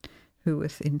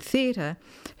in theatre,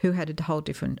 who had a whole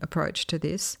different approach to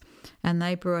this, and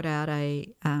they brought out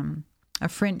a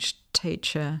French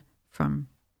teacher from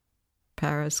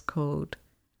Paris called,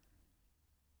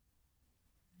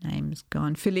 name's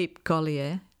gone, Philippe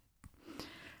Gollier,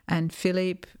 and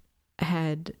Philippe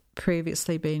had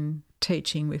previously been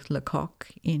teaching with Lecoq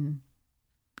in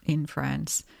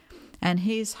France, and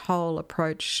his whole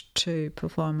approach to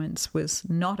performance was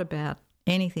not about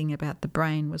anything about the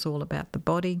brain, was all about the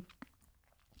body.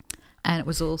 And it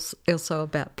was also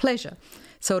about pleasure.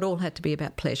 So it all had to be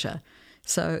about pleasure.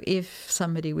 So if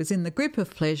somebody was in the grip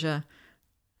of pleasure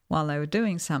while they were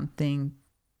doing something,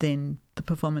 then the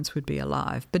performance would be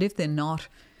alive. But if they're not,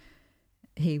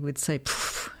 he would say,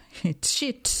 it's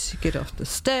shit, get off the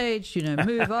stage, you know,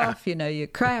 move off, you know, you're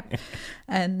crap.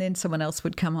 And then someone else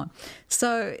would come on.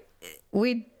 So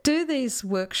we'd do these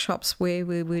workshops where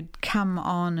we would come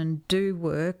on and do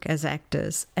work as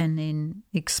actors and then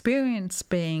experience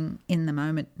being in the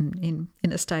moment and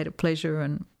in a state of pleasure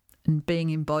and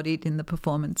being embodied in the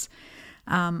performance.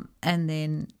 And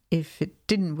then if it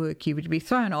didn't work, you would be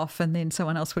thrown off, and then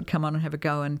someone else would come on and have a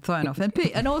go and thrown off.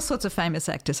 And all sorts of famous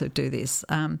actors would do this.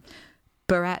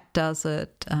 Barat does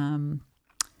it.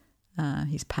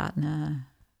 His partner,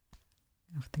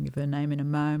 I'll think of her name in a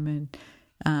moment.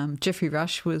 Geoffrey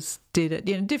Rush did it.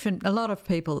 You know, a lot of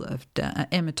people have done,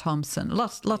 Emma Thompson.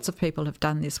 Lots of people have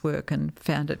done this work and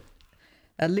found it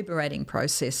a liberating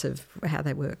process of how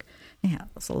they work. Yeah,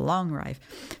 it was a long rave.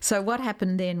 So what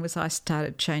happened then was I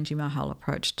started changing my whole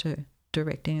approach to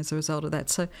directing as a result of that.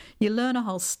 So you learn a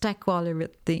whole stack while you're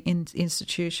at the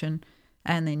institution,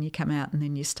 and then you come out and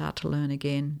then you start to learn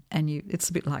again. And it's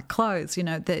a bit like clothes, you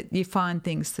know, that you find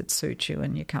things that suit you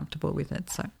and you're comfortable with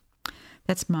it. So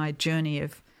that's my journey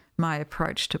of my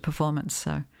approach to performance.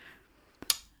 So,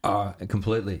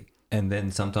 completely. And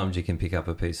then sometimes you can pick up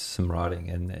a piece of some writing,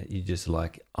 and you just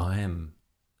like, I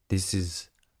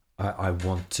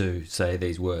want to say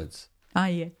these words. Oh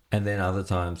yeah. And then other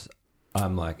times,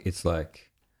 I'm like, it's like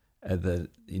at the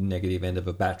negative end of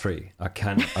a battery. I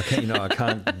can't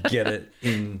get it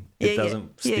in. It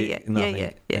doesn't stick.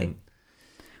 Nothing. Yeah.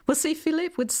 Well, see,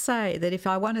 Philippe would say that if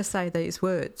I want to say these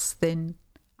words, then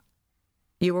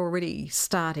you're already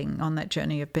starting on that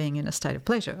journey of being in a state of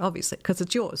pleasure, obviously, because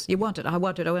it's yours. You want it. I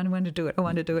want it. I want to do it. I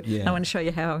want to do it. Yeah. I want to show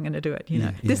you how I'm going to do it. You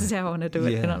know, this is how I want to do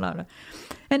it. Yeah.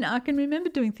 And I can remember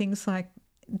doing things like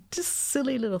just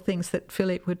silly little things that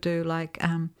Philippe would do, like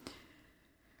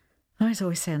those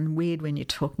always sound weird when you're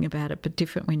talking about it, but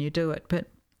different when you do it. But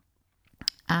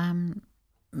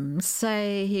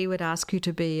say he would ask you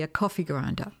to be a coffee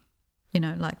grinder, you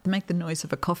know, like make the noise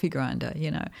of a coffee grinder,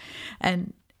 you know,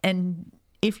 and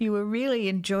if you were really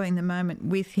enjoying the moment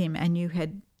with him and you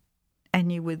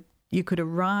could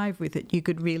arrive with it, you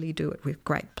could really do it with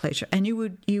great pleasure. And you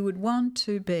would want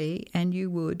to be, and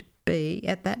you would be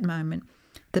at that moment,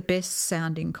 the best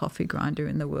sounding coffee grinder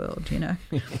in the world, you know.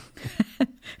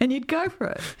 And you'd go for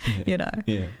it, you know.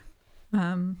 Yeah.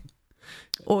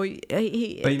 Or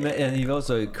and he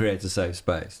also creates a safe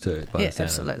space too. By the sound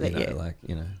absolutely. Of it, you know, like,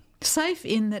 you know. Safe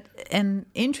in that, and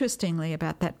interestingly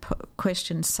about that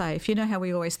question, safe, you know how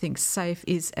we always think safe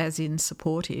is as in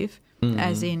supportive,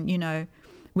 as in, you know,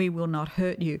 we will not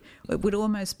hurt you. It would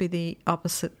almost be the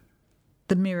opposite,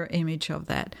 the mirror image of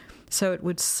that. So it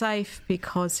would safe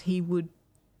because he would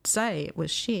say it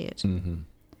was shit. Mm-hmm.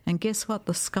 And guess what?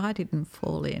 The sky didn't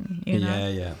fall in, you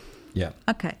know? Yeah.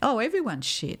 Okay. Oh, everyone's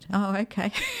shit. Oh,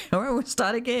 okay. All right, we'll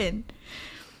start again.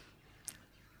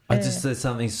 There's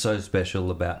something so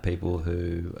special about people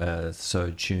who are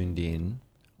so tuned in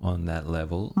on that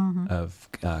level of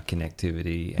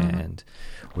connectivity, and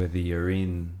whether you're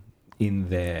in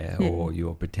there or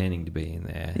you're pretending to be in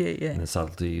there, and the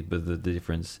subtlety, but the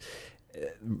difference.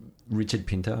 Richard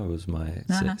Pinto was my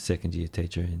second year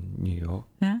teacher in New York,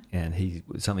 and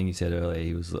something he said earlier,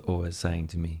 he was always saying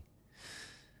to me,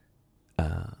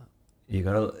 you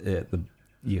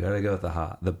gotta go with the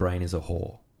heart. The brain is a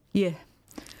whore. Yeah.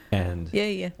 And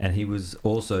Yeah. And he was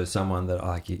also someone that,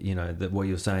 like, you know, that what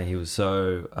you're saying, he was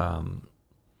so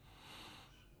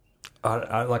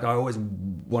I always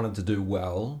wanted to do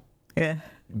well. Yeah.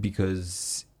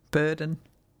 Because Burden.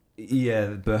 yeah,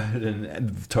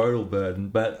 burden, total burden,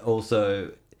 but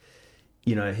also,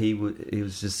 you know, he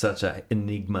was just such an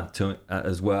enigma to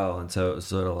as well, and so it was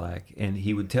sort of like, and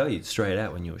he would tell you straight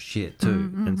out when you were shit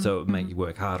too, and so it would make you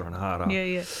work harder and harder.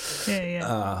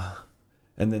 Yeah.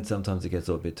 And then sometimes it gets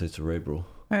a little bit too cerebral,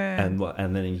 and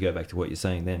then you go back to what you're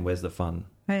saying. Then where's the fun?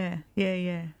 Yeah.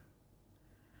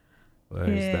 Where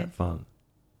is that fun?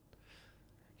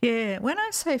 Yeah. When I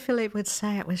say Philippe would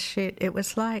say it was shit, it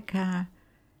was like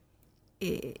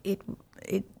it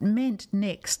meant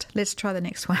next. Let's try the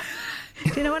next one.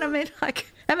 Do you know what I mean?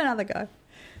 Like, have another go.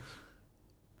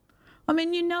 I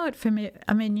mean, you know it from.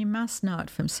 I mean, you must know it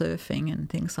from surfing and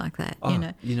things like that. Oh,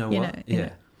 you know what? You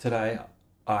know. Today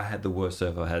I had the worst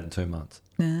surf I had in 2 months,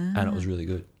 and it was really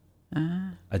good.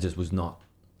 I just was not,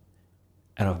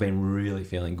 and I've been really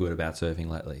feeling good about surfing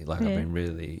lately. Like I've been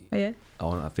really,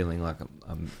 I'm feeling like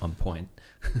I'm on point.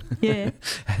 Yeah.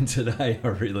 And today I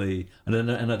don't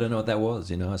know what that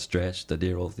was. You know, I stretched, I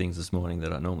did all the things this morning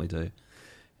that I normally do,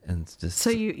 and it's just.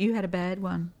 So you had a bad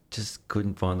one. Just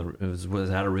couldn't find it was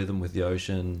out of rhythm with the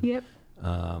ocean. Yep.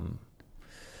 Well,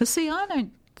 see, I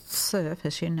don't surf,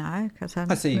 as you know, because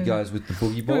I see you guys with the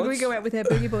boogie boards. We go out with our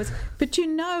boogie boards, but you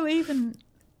know, even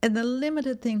in the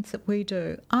limited things that we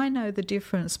do, I know the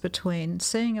difference between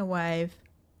seeing a wave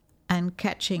and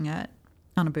catching it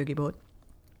on a boogie board,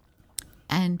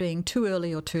 and being too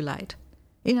early or too late.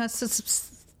 You know,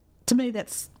 it's to me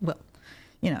that's, well,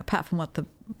 you know, apart from what the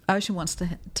ocean wants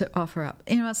to offer up,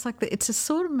 you know, it's like it's a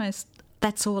sort of most,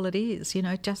 that's all it is, you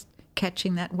know, just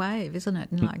catching that wave, isn't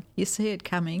it? And like you see it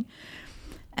coming,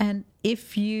 and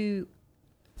if you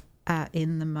are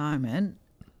in the moment,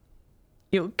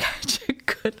 you'll catch it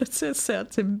good. It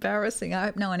sounds embarrassing. I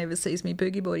hope no one ever sees me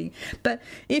boogie boarding, but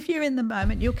if you're in the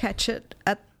moment, you'll catch it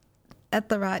at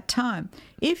the right time.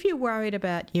 If you're worried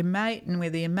about your mate and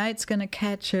whether your mate's going to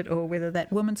catch it, or whether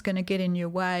that woman's going to get in your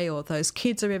way, or those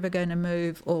kids are ever going to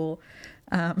move, or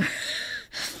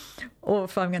or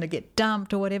if I'm going to get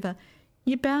dumped or whatever,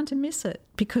 you're bound to miss it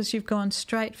because you've gone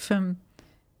straight from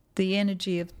the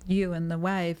energy of you and the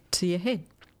wave to your head.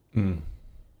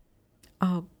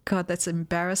 Oh, God, that's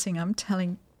embarrassing. I'm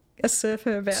telling a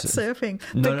surfer about surfing.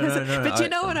 No. But you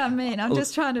know what I mean. I'm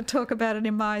just trying to talk about it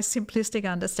in my simplistic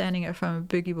understanding of from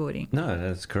boogie boarding. No,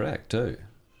 that's correct too.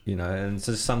 You know, and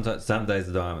so some days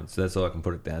are diamonds. That's all I can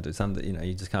put it down to. Some, you know,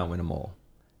 you just can't win them all.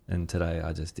 And today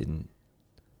I just didn't.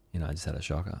 You know, I just had a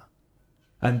shocker.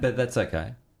 But that's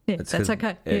okay. Yeah, that's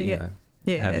okay. Yeah.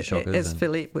 Have your shockers. As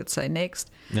Philippe would say, next.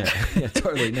 Yeah,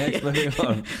 totally. Next, moving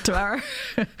on. Tomorrow.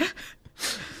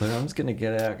 Look, I'm just going to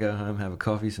get out, go home, have a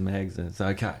coffee, some eggs, and it's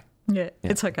okay. Yeah,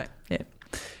 it's okay. Yeah.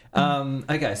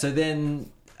 Okay, so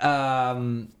then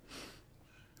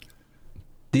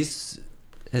this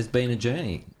has been a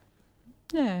journey.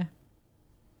 Yeah.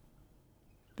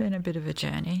 Been a bit of a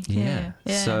journey. Yeah.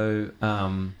 Yeah. So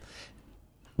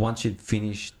once you'd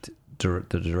finished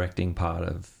the directing part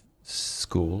of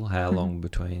school, how long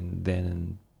between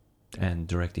then and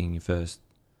directing your first?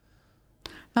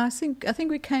 I think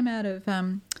we came out of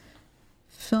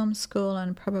film school,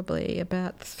 and probably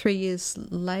about 3 years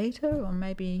later, or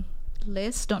maybe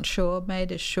less, not sure,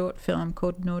 made a short film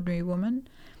called An Ordinary Woman,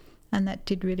 and that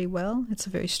did really well. It's a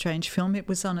very strange film. It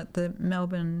was on at the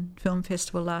Melbourne Film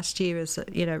Festival last year as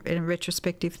a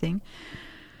retrospective thing.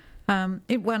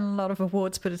 It won a lot of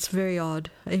awards, but it's very odd.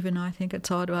 Even I think it's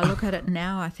odd. When I look at it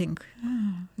now, I think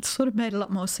it sort of made a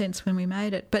lot more sense when we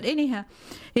made it. But anyhow,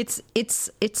 it's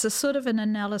a sort of an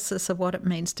analysis of what it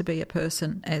means to be a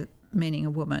person, meaning a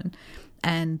woman,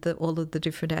 and all of the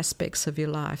different aspects of your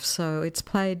life. So it's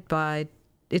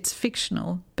it's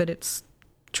fictional, but it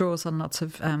draws on lots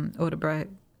of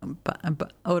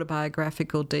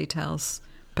autobiographical details,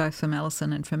 both from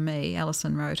Alison and from me.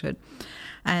 Alison wrote it,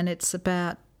 and it's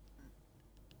about,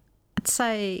 I'd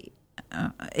say,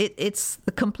 it's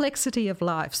the complexity of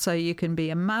life. So you can be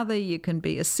a mother, you can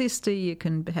be a sister, you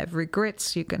can have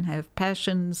regrets, you can have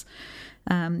passions,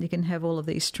 you can have all of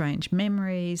these strange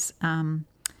memories, and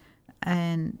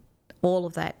all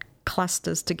of that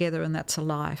clusters together, and that's a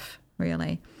life,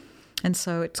 really. And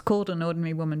so it's called An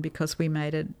Ordinary Woman because we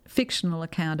made a fictional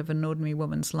account of an ordinary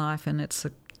woman's life, and it's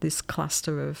this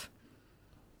cluster of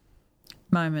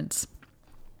moments.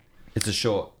 It's a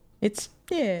short. I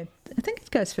think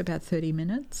it goes for about 30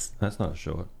 minutes. That's not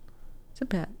short. It's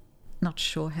about not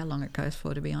sure how long it goes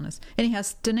for, to be honest. Anyhow,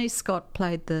 Denise Scott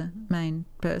played the main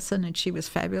person, and she was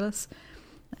fabulous.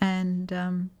 And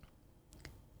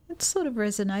it sort of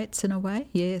resonates in a way,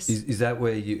 yes. Is that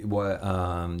where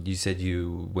you said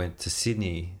you went to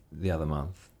Sydney the other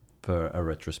month for a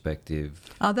retrospective?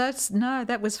 Oh,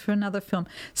 that was for another film.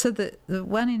 So the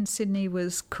one in Sydney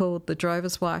was called The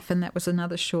Drover's Wife, and that was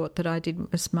another short that I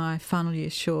did, was my final year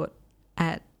short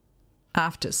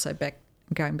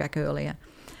going back earlier.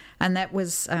 And that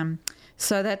was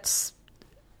so that's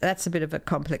a bit of a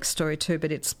complex story too,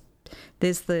 but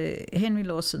there's the Henry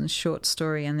Lawson's short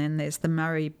story, and then there's the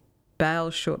Murray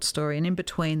Bale short story, and in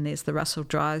between there's the Russell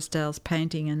Drysdale's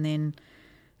painting, and then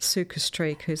Suka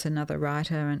Streak, who's another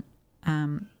writer,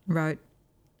 and wrote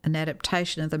an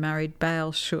adaptation of the Murray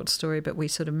Bale short story, but we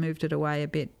sort of moved it away a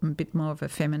bit more of a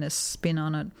feminist spin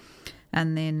on it.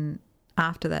 And then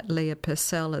after that, Leah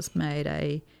Purcell has made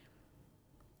a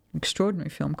extraordinary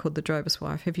film called The Drover's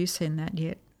Wife. Have you seen that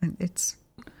yet?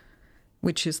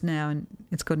 Which is now,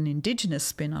 it's got an Indigenous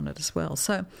spin on it as well.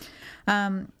 So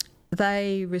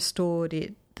they restored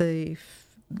it, the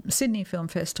Sydney Film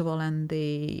Festival and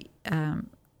the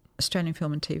Australian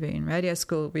Film and TV and Radio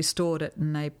School restored it,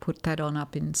 and they put that on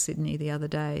up in Sydney the other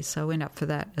day. So I went up for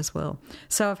that as well.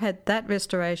 So I've had that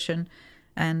restoration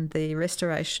and the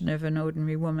restoration of An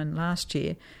Ordinary Woman last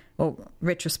year, or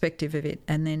retrospective of it.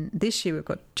 And then this year we've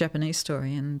got Japanese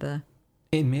Story and the...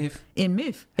 In MIF? In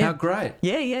MIF. How great.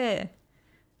 Yeah.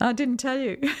 I didn't tell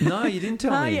you. No, you didn't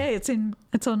tell me. Oh, yeah, it's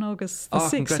on August the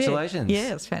 6th. Congratulations.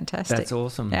 Yeah, it's fantastic. That's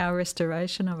awesome. Our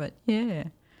restoration of it.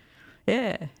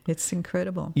 Yeah, it's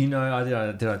incredible. You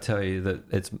know, did I tell you that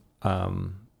it's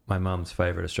my mum's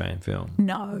favourite Australian film?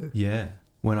 No. Yeah.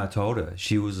 When I told her,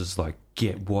 she was just like,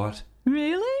 get what?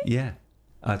 Really? Yeah.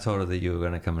 I told her that you were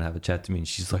going to come and have a chat to me, and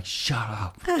she's like, shut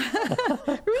up.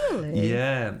 Really?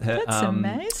 Yeah. That's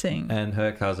amazing. And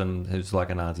her cousin, who's like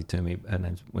an auntie to me,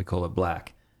 we call her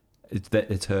Black,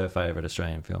 it's her favourite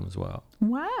Australian film as well.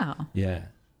 Wow. Yeah.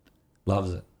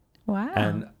 Loves it. Wow.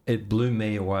 And it blew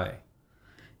me away.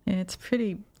 Yeah, it's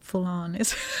pretty full on.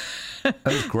 It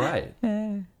was great.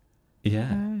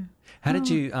 Yeah. How did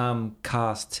you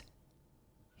cast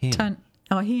him?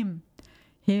 Him.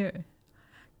 Here.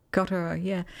 Gotaro,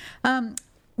 yeah.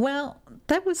 Well,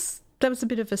 that was a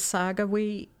bit of a saga.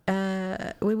 We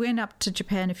went up to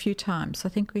Japan a few times. I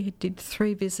think we did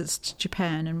 3 visits to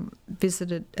Japan and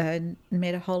visited and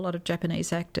met a whole lot of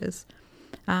Japanese actors.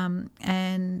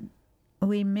 And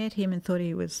we met him and thought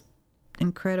he was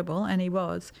incredible, and he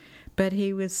was. But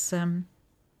he was,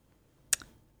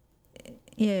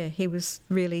 he was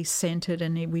really centred,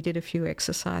 and we did a few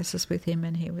exercises with him,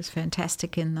 and he was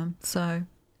fantastic in them. So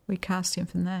we cast him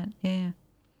from that, yeah.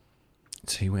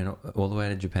 So he went all the way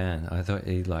to Japan. I thought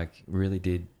he really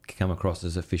did come across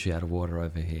as a fish out of water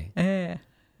over here.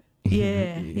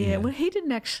 Yeah. Well, he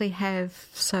didn't actually have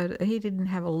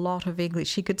a lot of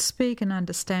English. He could speak and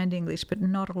understand English, but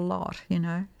not a lot, you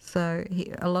know. So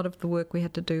a lot of the work we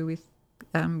had to do with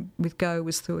Go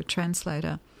was through a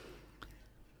translator.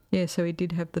 Yeah, so he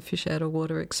did have the fish out of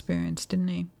water experience, didn't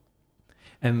he?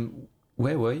 And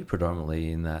where were you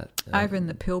predominantly in that? Over in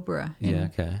the Pilbara.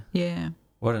 Okay. Yeah.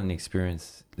 What an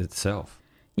experience itself.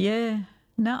 Yeah.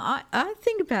 No, I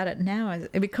think about it now,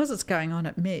 because it's going on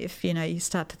at MIF, you know, you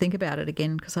start to think about it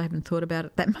again, because I haven't thought about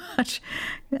it that much.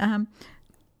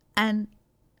 And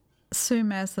Sue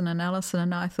Maslin and Alison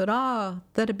and I thought,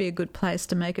 that'd be a good place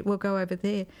to make it. We'll go over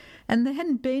there. And there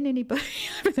hadn't been anybody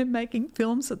over there making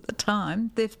films at the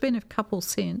time. There's been a couple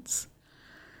since.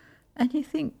 And you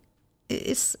think,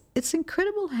 it's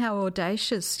incredible how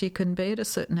audacious you can be at a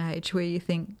certain age, where you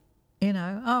think, you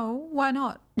know, why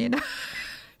not? You know,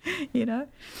 you know.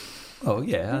 Oh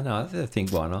yeah, I know. I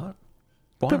think why not?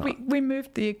 But we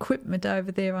moved the equipment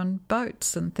over there on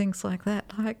boats and things like that.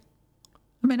 Like,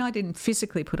 I mean, I didn't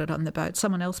physically put it on the boat.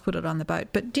 Someone else put it on the boat.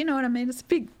 But do you know what I mean? It's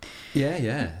big.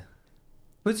 Yeah.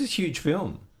 Well, it's a huge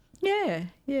film. Yeah.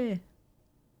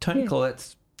 Toni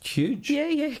Collette's huge. Yeah,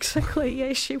 exactly.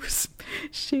 Yeah, she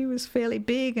was fairly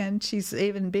big, and she's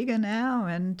even bigger now.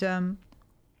 And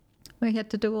we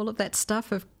had to do all of that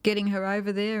stuff of getting her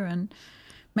over there and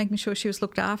making sure she was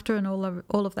looked after and all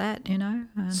of that, you know.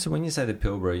 So when you say the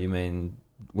Pilbara, you mean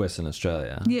Western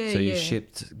Australia? Yeah. So you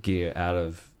shipped gear out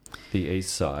of the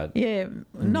east side? Yeah,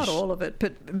 not all of it,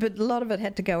 but a lot of it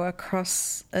had to go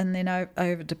across and then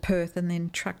over to Perth and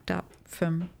then trucked up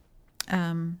from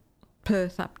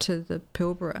Perth up to the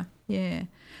Pilbara, yeah.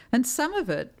 And some of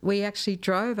it we actually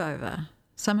drove over.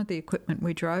 Some of the equipment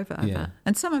we drove over,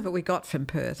 and some of it we got from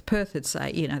Perth. Perth would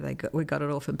say, you know, we got it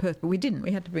all from Perth, but we didn't.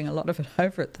 We had to bring a lot of it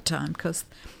over at the time because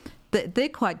they're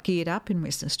quite geared up in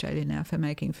Western Australia now for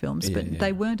making films, but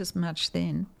they weren't as much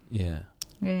then. Yeah.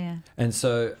 Yeah. And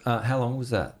so, how long was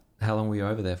that? How long were you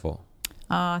over there for?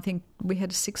 I think we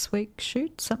had a 6-week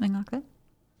shoot, something like that.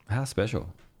 How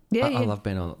special. Yeah, I love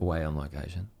being away on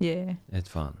location. Yeah. It's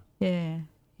fun. Yeah.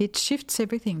 It shifts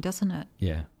everything, doesn't it?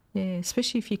 Yeah. Yeah,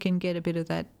 especially if you can get a bit of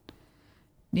that,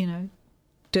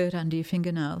 dirt under your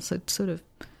fingernails. It sort of...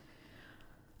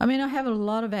 I mean, I have a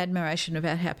lot of admiration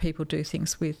about how people do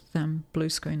things with blue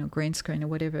screen or green screen or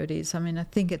whatever it is. I mean, I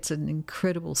think it's an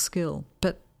incredible skill,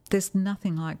 but there's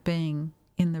nothing like being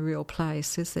in the real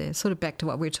place, is there? Sort of back to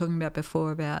what we were talking about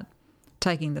before about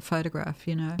taking the photograph,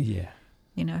 Yeah.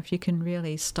 If you can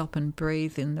really stop and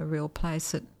breathe in the real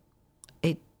place, it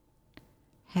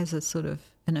has a sort of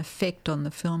an effect on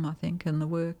the film, I think, and the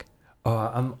work. Oh,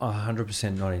 I'm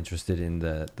 100% not interested in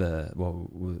the what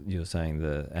you were saying,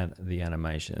 the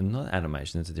animation. Not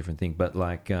animation, it's a different thing. But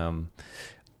like, have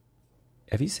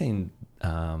you seen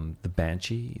the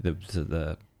Banshee,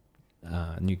 the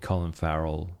new Colin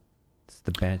Farrell? It's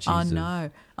the Banshees. Oh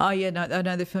no! Oh yeah, no, I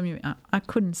know the film. I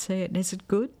couldn't see it. Is it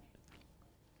good?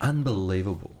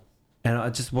 Unbelievable. And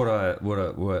I just what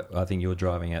I think you're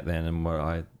driving at then, and what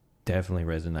I definitely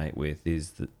resonate with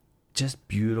is that just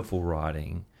beautiful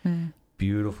writing.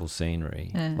 Beautiful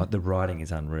scenery. Like the writing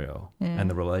is unreal, and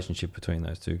the relationship between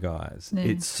those two guys.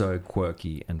 It's so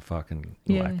quirky and fucking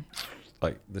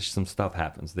like there's some stuff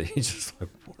happens that you're just like,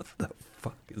 what the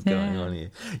fuck is going on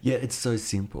here? Yeah, it's so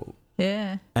simple.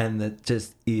 Yeah, and that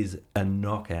just is a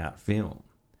knockout film,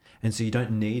 and so you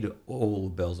don't need all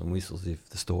the bells and whistles if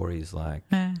the story is like.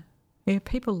 Yeah,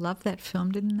 people loved that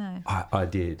film, didn't they? I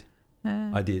did.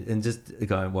 I did, and just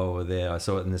going while we're there, I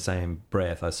saw it in the same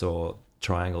breath. I saw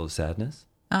Triangle of Sadness.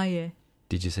 Oh, yeah.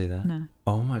 Did you see that? No.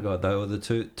 Oh, my God. They were the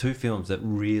two films that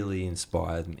really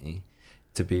inspired me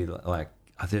to be like,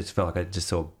 I just felt like I just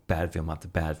saw bad film after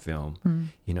bad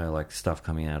film. Like stuff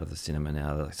coming out of the cinema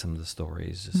now, like some of the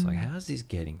stories, just like, how is this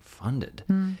getting funded?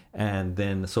 And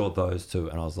then I saw those two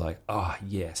and I was like, oh,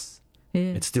 yes.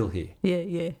 Yeah. It's still here.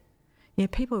 Yeah. Yeah,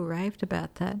 people raved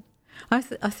about that. I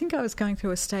think I was going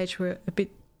through a stage where a bit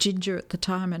ginger at the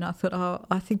time, and I thought,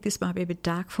 I think this might be a bit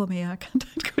dark for me. I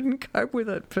couldn't cope with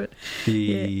it. But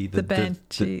the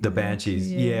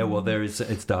Banshees, well,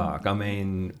 it's dark. I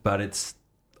mean, but it's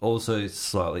also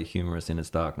slightly humorous in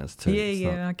its darkness too.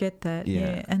 I get that.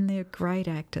 Yeah, and they're great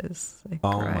actors. They're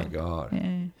great. My God,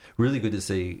 yeah, really good to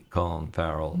see Colin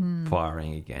Farrell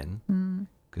firing again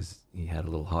because he had a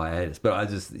little hiatus. But I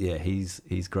just,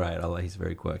 he's great. He's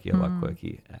very quirky. I like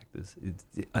quirky actors.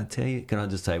 I tell you, can I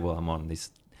just say, while I'm on this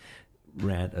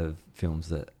rant of films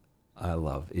that I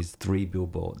love, is 3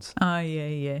 Billboards. Oh,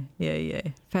 yeah.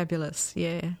 Fabulous,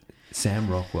 yeah. Sam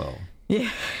Rockwell. Yeah.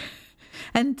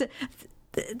 And,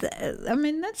 I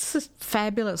mean, that's a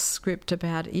fabulous script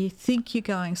about you think you're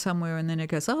going somewhere and then it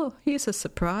goes, oh, here's a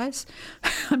surprise.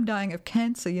 I'm dying of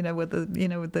cancer, with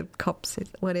the cops,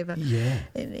 whatever. Yeah.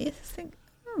 And you think,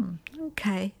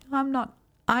 okay,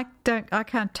 I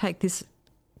can't take this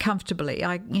comfortably.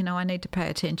 I need to pay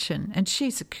attention. And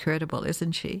she's incredible,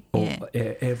 isn't she? Yeah.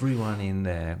 Everyone in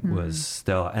there was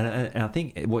stellar. And I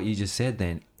think what you just said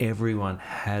then, everyone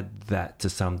had that to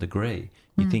some degree.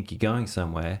 You think you're going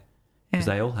somewhere because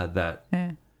they all had that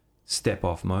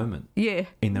step-off moment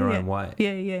in their own way.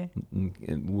 Yeah.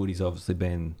 And Woody's obviously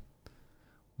been...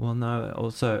 Well, no,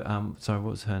 also... sorry,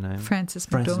 what was her name? Frances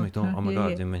McDormand. Oh, my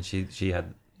God. I mean, she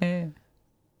had... Yeah.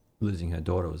 Losing her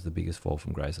daughter was the biggest fall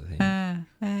from grace, I think.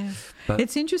 But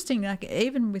it's interesting, like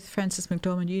even with Frances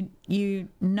McDormand, you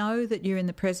know that you're in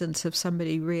the presence of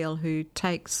somebody real who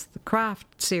takes the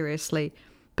craft seriously,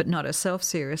 but not herself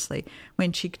seriously.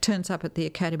 When she turns up at the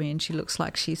academy and she looks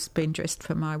like she's been dressed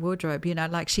for my wardrobe,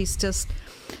 like she's just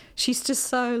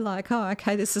so like, oh,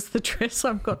 okay, this is the dress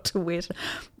I've got to wear.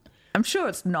 I'm sure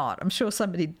it's not. I'm sure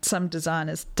some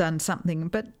designer's done something,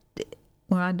 but.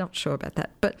 Well, I'm not sure about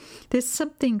that, but there's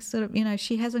something sort of,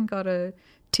 she hasn't got her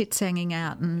tits hanging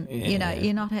out, and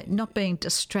you're not being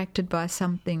distracted by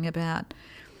something about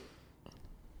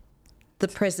the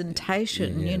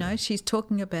presentation. She's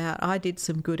talking about, I did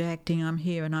some good acting. I'm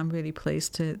here, and I'm really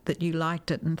pleased that you liked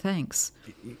it, and thanks.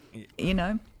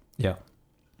 Yeah.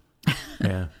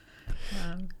 Yeah.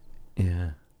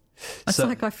 It's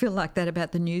like I feel like that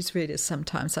about the newsreaders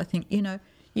sometimes. I think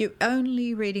you're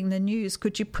only reading the news.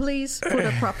 Could you please put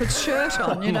a proper shirt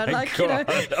on? You know,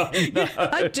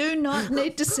 I do not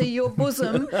need to see your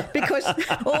bosom because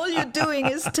all you're doing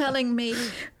is telling me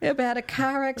about a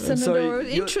car accident or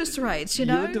interest rates. You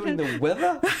know, you're doing the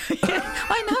weather. Yeah,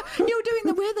 I know you're doing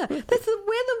the weather. That's the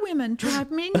weather women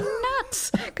drive me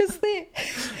nuts because they're.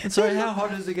 Sorry, how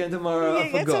hot is it again tomorrow?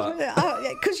 I forgot.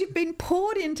 Because you've been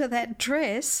poured into that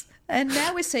dress, and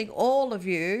now we're seeing all of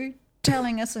you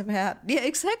telling us about. Yeah,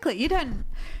 exactly. You don't.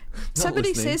 Somebody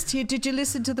listening. says to you, "Did you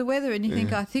listen to the weather?" And you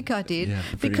think, "I think I did," Yeah,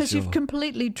 I'm pretty because you've sure.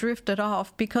 completely drifted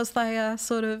off because they are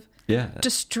sort of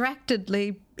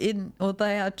distractedly in, or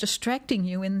they are distracting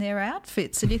you in their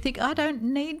outfits, and you think, "I don't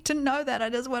need to know that. I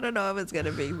just want to know if it's going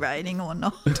to be raining or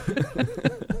not."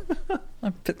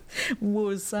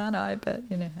 Was, aren't I? But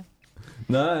you know.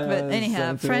 No, But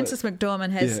anyhow, Frances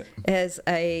McDormand has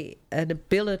an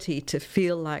ability to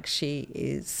feel like she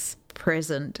is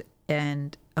present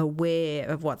and aware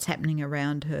of what's happening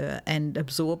around her and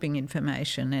absorbing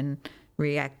information and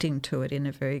reacting to it in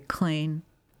a very clean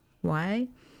way.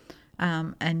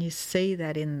 And you see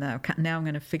that in now I'm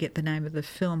going to forget the name of the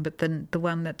film, but then the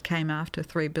one that came after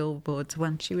Three Billboards,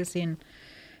 one she was in.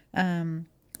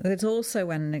 There's also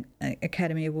one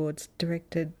Academy Awards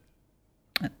directed.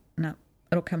 No,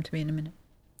 it'll come to me in a minute.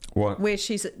 What? Where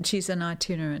she's an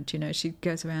itinerant, you know, she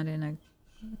goes around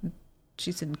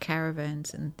she's in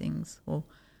caravans and things. Or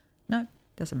no,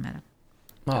 doesn't matter.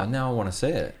 Oh, now I want to see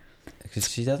it because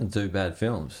she doesn't do bad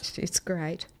films. It's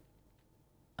great.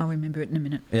 I'll remember it in a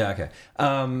minute. Yeah, okay.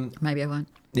 Maybe I won't.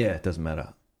 Yeah, it doesn't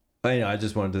matter. Anyway, I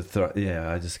just wanted to throw.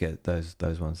 Yeah, I just get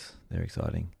those ones. They're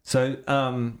exciting. So,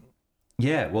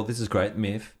 yeah. Well, this is great,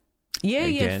 Myth. Yeah,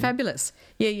 Again. fabulous.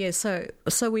 Yeah. So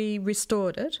we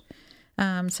restored it.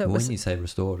 So When you say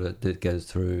restored it goes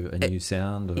through a new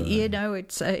sound? Or? Yeah, no,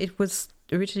 it was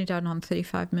originally done on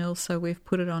 35mm, so we've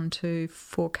put it onto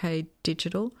 4K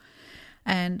digital.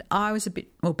 And I was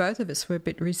both of us were a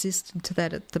bit resistant to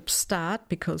that at the start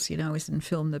because, you know, we didn't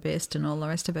film the best and all the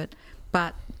rest of it.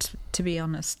 But to be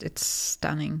honest, it's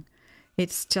stunning.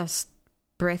 It's just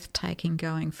breathtaking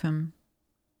going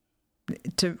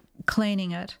to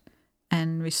cleaning it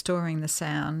and restoring the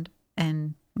sound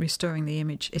and restoring the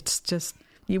image. It's just,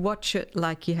 you watch it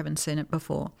like you haven't seen it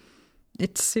before.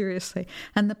 It's seriously.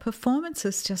 And the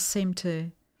performances just seem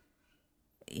to,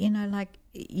 you know, like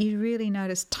you really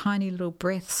notice tiny little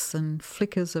breaths and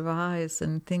flickers of eyes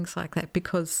and things like that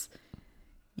because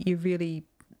you're really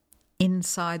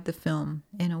inside the film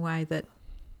in a way that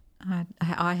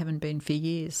I haven't been for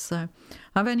years. So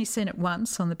I've only seen it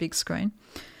once on the big screen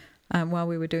while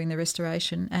we were doing the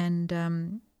restoration,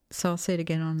 and so I'll see it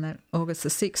again on that August the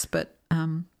 6th, but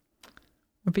it'll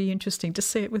be interesting to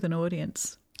see it with an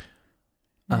audience.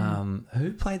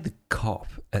 Who played the cop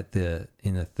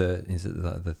in the third? Is it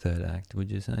like the third act?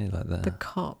 Would you say like that? The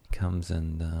cop Comes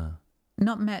and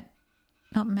not Matt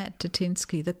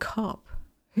Tatinsky. The cop.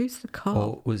 Who's the cop?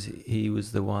 or was he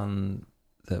was the one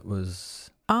that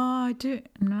was? Oh, I do.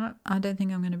 No, I don't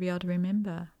think I'm going to be able to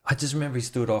remember. I just remember he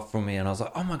stood off from me, and I was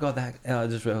like, "Oh my god!" I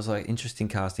was like, interesting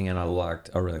casting, and I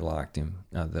really liked him.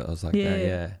 I was like,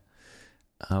 Yeah.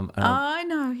 and I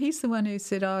know. He's the one who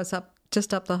said I was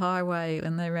just up the highway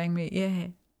and they rang me. Yeah.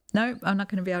 No, I'm not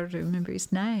going to be able to remember his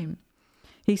name.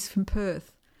 He's from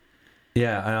Perth.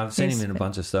 yeah, and I've seen him in a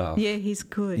bunch of stuff. Yeah, he's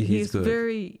good. He's good.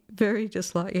 very, very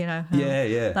just like, you know.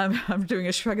 Yeah. I'm doing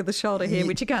a shrug of the shoulder here,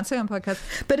 which you can't see on podcast.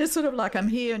 But it's sort of like I'm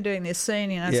here and doing this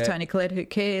scene, you know, it's Tony Collette, who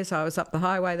cares? I was up the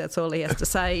highway, that's all he has to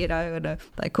say, you know, and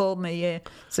they called me,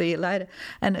 see you later.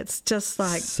 And it's just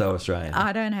like... So Australian.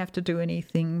 I don't have to do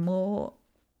anything more...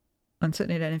 I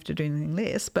certainly don't have to do anything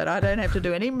less, but I don't have to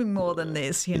do anything more than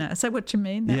this, you know. Is that what you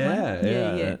mean?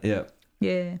 Yeah.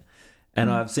 Yeah. And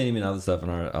I've seen him in other stuff,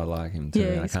 and I like him too.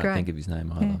 Yeah, I he's can't great. think of his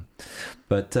name either.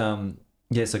 But so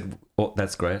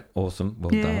that's great, awesome,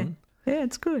 well done. Yeah,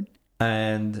 it's good.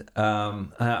 And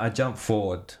I jumped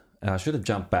forward. I should have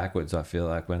jumped backwards. I feel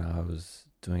like when I was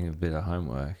doing a bit of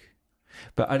homework,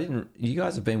 but I didn't. You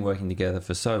guys have been working together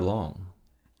for so long.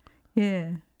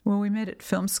 Yeah. Well, we met at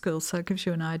film school, so it gives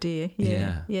you an idea.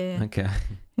 Yeah. Okay.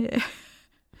 Yeah.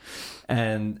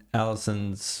 And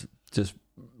Alison's just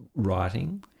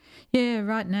writing. Yeah,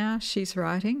 right now she's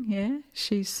writing, yeah.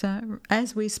 She's,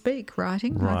 as we speak,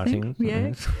 writing, I think.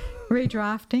 Yeah,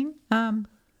 redrafting.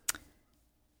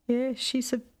 Yeah,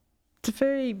 she's a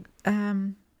very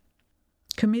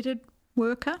committed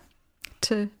worker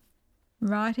to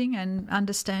writing and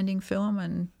understanding film,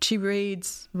 and she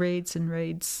reads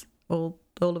all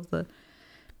of the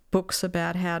books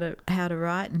about how to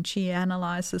write, and she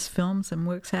analyses films and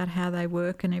works out how they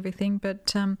work and everything.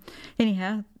 But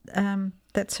anyhow,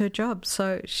 that's her job.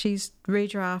 So she's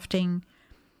redrafting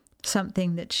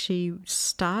something that she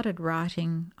started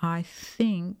writing, I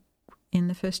think, in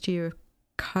the first year of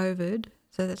COVID.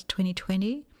 So that's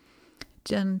 2020.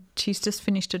 And she's just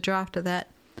finished a draft of that.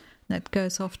 That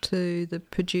goes off to the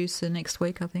producer next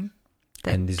week, I think.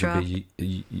 And this will be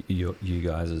you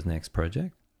guys' next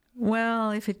project?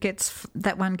 Well, if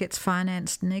that one gets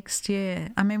financed next year.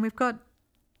 I mean, we've got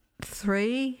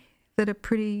 3 that are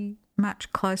pretty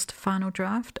much close to final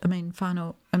draft. What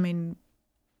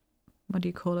do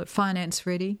you call it? Finance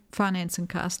and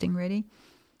casting ready.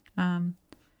 You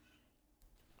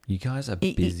guys are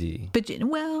busy.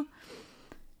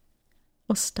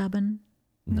 Or stubborn.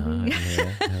 No,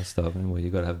 yeah, how stubborn. Well,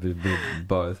 you got to have a bit of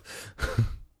both.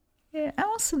 Yeah,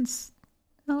 Alison's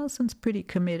pretty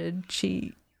committed.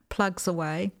 She plugs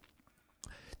away.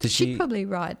 Does She'd probably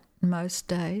write most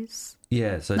days.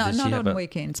 Yeah, so no, does she not have on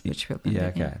weekends, but she probably. Yeah,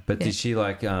 okay. Yeah. But did she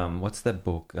what's that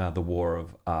book? The War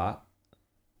of Art,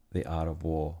 The Art of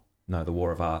War. No, The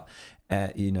War of Art.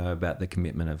 About the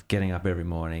commitment of getting up every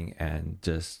morning and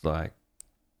just like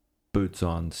boots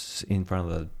on in front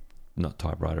of the not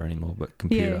typewriter anymore, but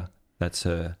computer. Yeah. That's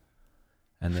her.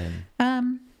 And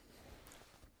then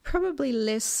probably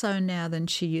less so now than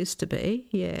she used to be.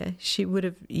 Yeah, she would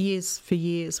have years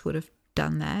would have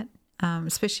done that,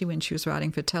 especially when she was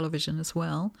writing for television as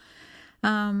well.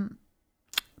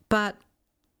 But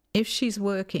if she's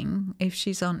working, if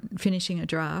she's on finishing a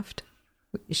draft,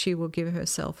 she will give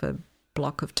herself a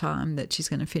block of time that she's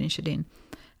going to finish it in,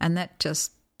 and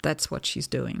that's what she's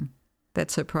doing.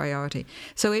 That's her priority.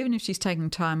 So even if she's taking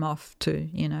time off to,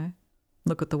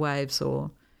 look at the waves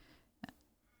or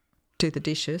do the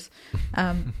dishes,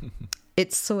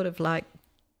 it's sort of like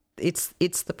it's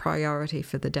the priority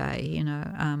for the day,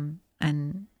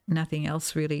 and nothing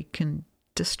else really can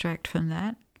distract from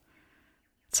that.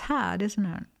 It's hard, isn't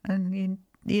it? And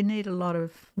you need a lot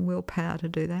of willpower to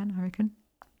do that, I reckon.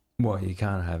 Well, you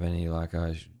can't have any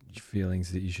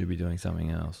feelings that you should be doing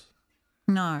something else.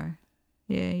 No.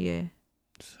 Yeah.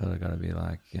 Sort of got to be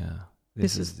like,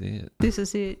 this is it. This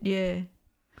is it, yeah.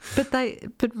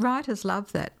 But writers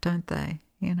love that, don't they?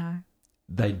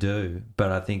 They do,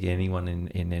 but I think anyone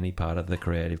in any part of the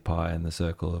creative pie and the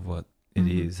circle of what it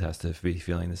is has to be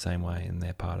feeling the same way in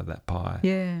their part of that pie.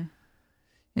 Yeah.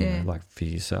 Like for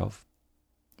yourself.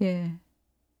 Yeah.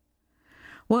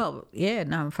 Well, yeah,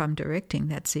 no, if I'm directing,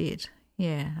 that's it.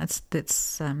 Yeah, that's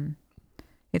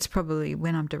it's probably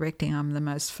when I'm directing I'm the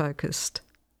most focused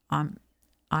I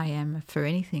am for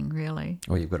anything, really.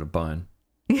 Or you've got a bone.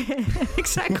 Yeah,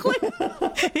 exactly.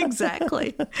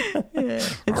 Exactly. Yeah.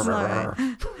 It's like,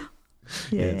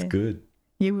 yeah, it's good.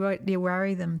 You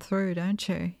worry them through, don't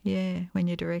you? Yeah, when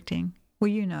you're directing. Well,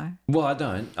 Well, I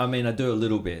don't. I mean, I do a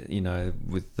little bit,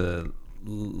 with the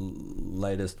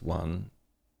latest one,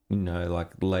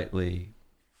 like lately,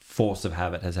 Force of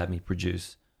Habit has had me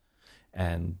produce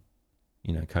and,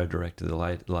 co-directed the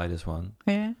latest one.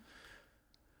 Yeah.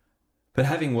 But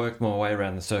having worked my way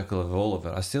around the circle of all of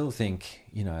it, I still think,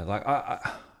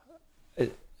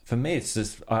 for me, it's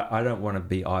just, I don't want to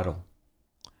be idle.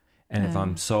 And if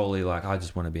I'm solely like, I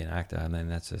just want to be an actor, and then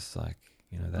that's just like,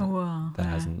 that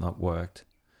hasn't not worked.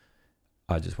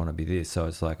 I just want to be this. So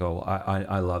it's like,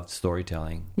 I love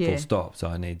storytelling, full stop. So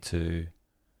I need to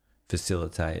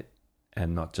facilitate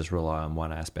and not just rely on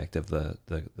one aspect of that.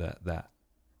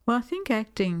 Well, I think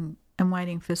acting and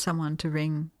waiting for someone to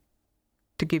ring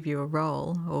to give you a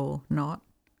role or not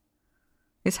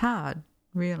is hard,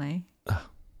 really.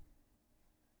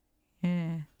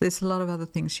 Yeah. There's a lot of other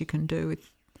things you can do with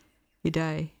your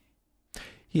day.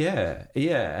 Yeah.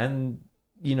 And,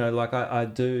 I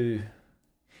do...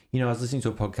 I was listening to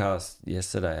a podcast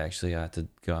yesterday, actually. I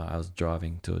was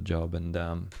driving to a job and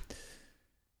I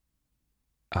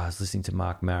was listening to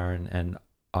Mark Maron and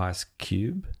Ice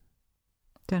Cube.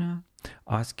 Don't know.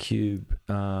 Ice Cube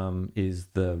is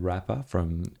the rapper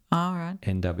from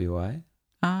NWA.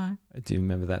 Do you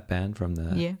remember that band from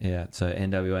the... Yeah. Yeah, so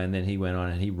NWA, and then he went on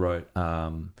and he wrote...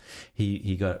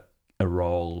 he got a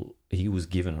role... He was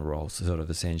given a role, sort of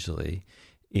essentially,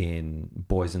 in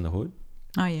Boys in the Hood.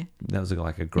 Oh, yeah. That was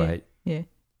like a great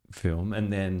film.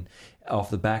 And then off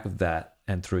the back of that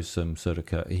and through some sort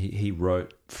of... He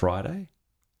wrote Friday,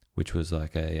 which was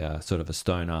like a sort of a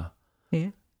stoner...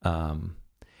 Yeah.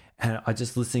 And I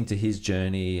just listening to his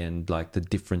journey and like the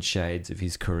different shades of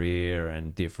his career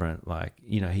and different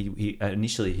he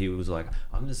initially he was like,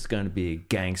 I'm just going to be a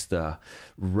gangster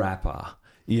rapper,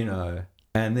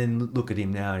 and then look at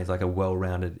him now and he's like a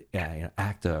well-rounded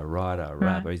actor, writer,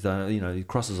 rapper. He's done, he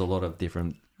crosses a lot of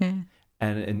different. Yeah.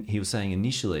 And he was saying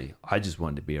initially, I just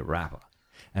wanted to be a rapper,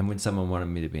 and when someone wanted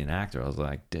me to be an actor, I was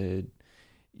like, dude,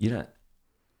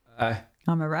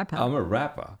 I'm a rapper. I'm a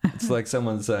rapper. It's like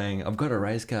someone saying, I've got a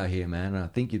race car here, man, and I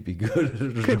think you'd be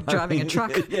good at driving a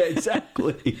truck. Yeah,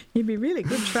 exactly. You'd be really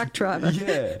good truck driver.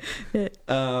 Yeah. Yeah.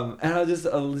 And I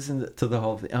listened to the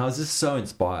whole thing. I was just so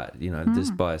inspired,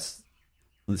 just by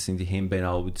listening to him being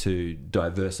able to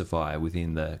diversify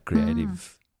within the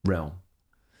creative realm.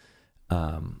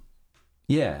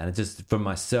 And it just, for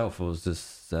myself, it was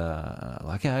just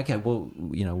like, okay, well,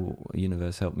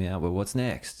 universe help me out, but what's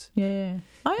next? Yeah.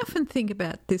 I often think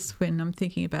about this when I'm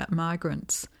thinking about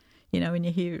migrants. When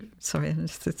you hear, sorry,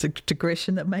 it's a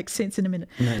digression that makes sense in a minute.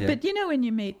 No, yeah. But, when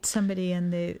you meet somebody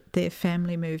and their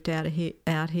family moved out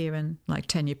here and like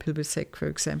Tanya Plibersek, for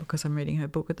example, because I'm reading her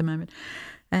book at the moment,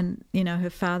 and, her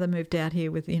father moved out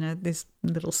here with, this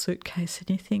little suitcase, and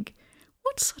you think,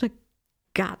 what sort of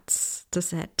guts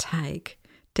does that take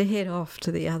to head off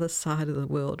to the other side of the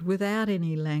world without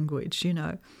any language,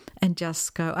 and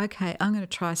just go, okay, I'm going to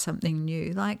try something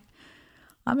new. Like,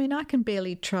 I can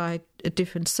barely try a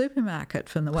different supermarket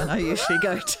from the one I usually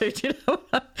go to.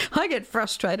 I get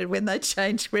frustrated when they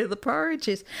change where the porridge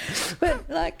is. But,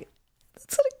 like, what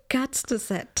sort of guts does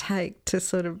that take to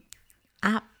sort of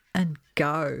up and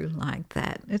go like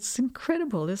that? It's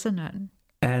incredible, isn't it?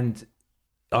 And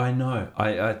I know.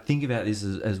 I think about this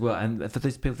as well. And for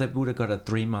these people, they would have got a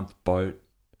 3-month boat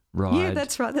ride. Yeah,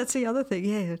 that's right. That's the other thing.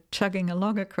 Yeah, chugging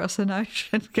along across an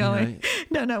ocean going,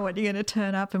 don't know what you're going to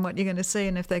turn up and what you're going to see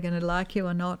and if they're going to like you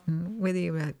or not and whether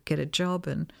you get a job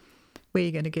and where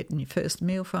you're going to get your first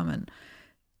meal from. And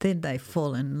then they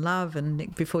fall in love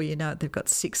and before you know it, they've got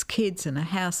 6 kids and a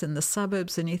house in the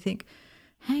suburbs and you think,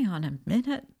 hang on a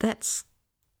minute, that's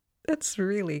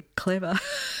really clever.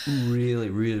 Really,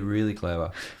 really, really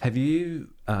clever. Have you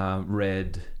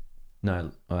read...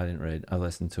 No, I didn't read. I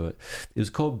listened to it. It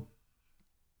was called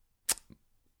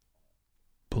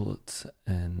Bullets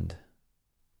and...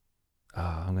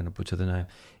 I'm going to butcher the name.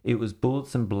 It was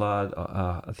Bullets and Blood,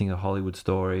 I think a Hollywood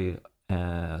story,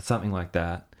 something like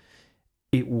that.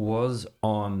 It was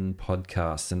on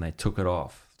podcasts and they took it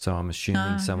off. So I'm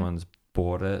assuming someone's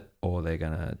bought it or they're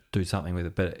going to do something with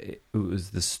it. But it was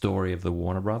the story of the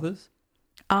Warner Brothers.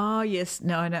 Oh, yes.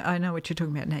 No, I know what you're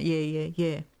talking about now.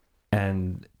 Yeah.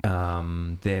 And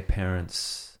their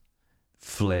parents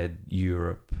fled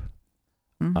Europe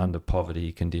under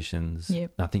poverty conditions.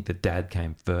 Yep. I think the dad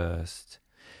came first,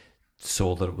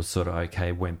 saw that it was sort of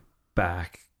okay, went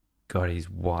back, got his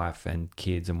wife and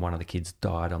kids, and one of the kids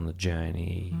died on the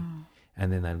journey.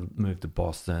 And then they moved to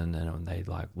Boston and they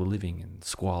were living in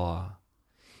squalor.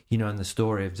 And the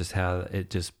story of just how it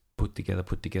just put together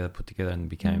and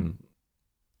became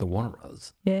the Warner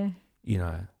Brothers. Yeah.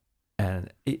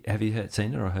 And have you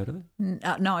seen it or heard of it?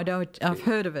 No, I don't. I've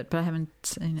heard of it, but I haven't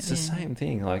seen it. It's the same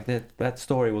thing. Like that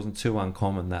story wasn't too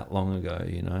uncommon that long ago,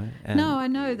 And, no, I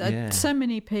know that so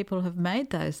many people have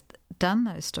done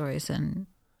those stories and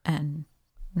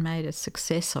made a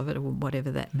success of it, or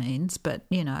whatever that means. But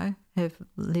have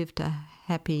lived a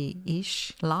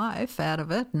happy-ish life out of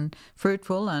it, and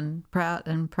fruitful and proud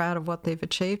of what they've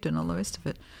achieved and all the rest of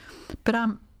it. But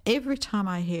every time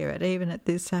I hear it, even at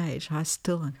this age, I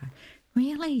still go,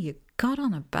 really? You got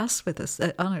on a bus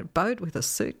on a boat with a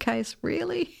suitcase?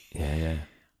 Really? Yeah.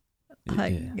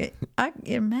 I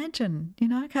imagine,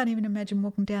 I can't even imagine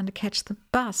walking down to catch the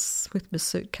bus with my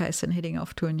suitcase and heading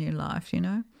off to a new life,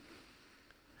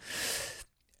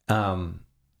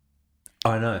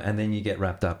 I know, and then you get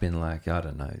wrapped up in I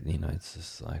don't know, it's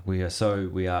just like we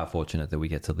are fortunate that we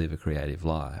get to live a creative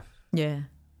life. Yeah.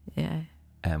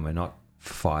 And we're not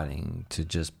fighting to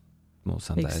just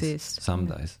some days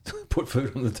put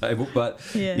food on the table, but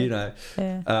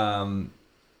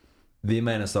the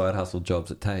amount of side hustle jobs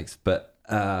it takes, but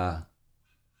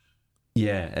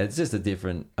it's just a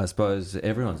different, I suppose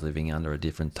everyone's living under a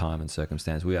different time and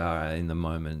circumstance. We are in the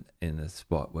moment in the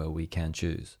spot where we can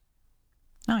choose.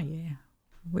 Oh yeah,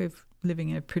 we're living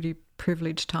in a pretty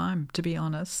privileged time, to be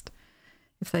honest.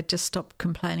 If they'd just stop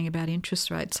complaining about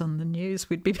interest rates on the news,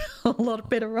 we'd be a lot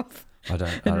better off. I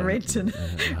haven't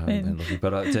been looking,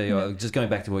 but I tell you, just going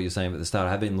back to what you're saying at the start,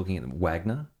 I have been looking at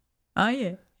Wagner. Oh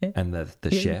yeah. And the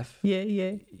chef.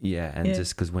 Yeah.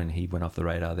 Just because when he went off the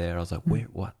radar there, I was like,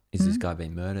 what? Is this guy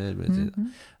being murdered?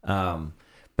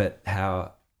 But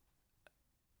how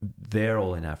they're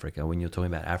all in Africa. When you're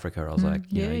talking about Africa, I was like,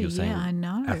 you're saying I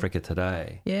know. Africa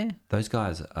Today. Yeah. Those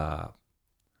guys are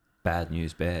bad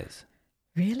news bears.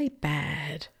 Really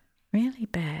bad.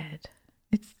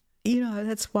 It's,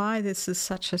 that's why this is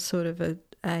such a sort of it's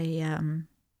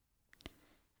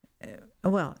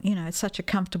such a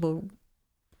comfortable,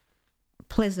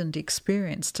 pleasant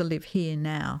experience to live here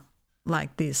now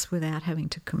like this without having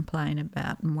to complain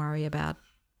about and worry about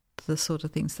the sort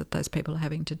of things that those people are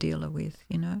having to deal with,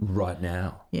 you know. Right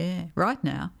now. Yeah, right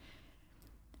now.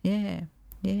 Yeah,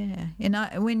 yeah.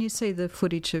 And when you see the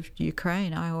footage of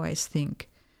Ukraine, I always think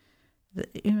that,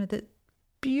 you know, that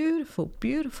beautiful,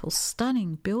 beautiful,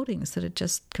 stunning buildings that are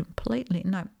just completely,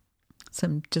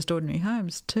 some just ordinary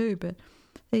homes too, but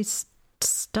these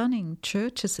stunning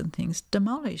churches and things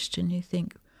demolished, and you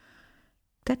think,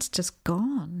 that's just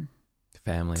gone.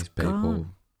 Families, It's people.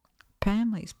 gone.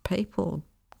 Families, people,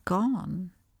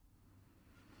 gone.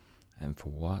 And for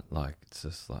what? Like, it's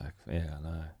just like, yeah,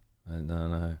 I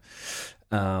know.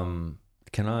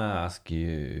 Can I ask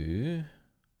you,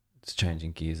 it's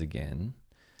changing gears again,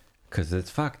 because it's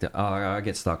fucked up. I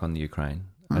get stuck on the Ukraine.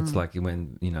 It's like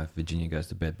when, you know, Virginia goes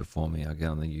to bed before me, I get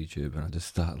on the YouTube and I just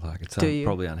start, like, it's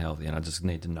probably unhealthy, and I just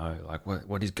need to know, like,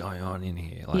 what is going on in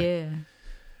here? Like, Yeah.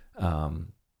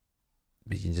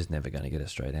 but you're just never going to get a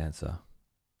straight answer.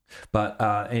 But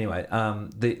anyway,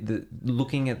 the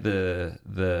looking at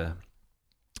the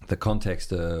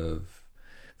context of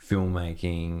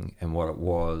filmmaking and what it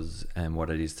was and what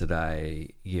it is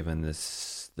today, given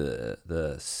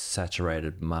the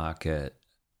saturated market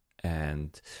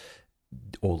and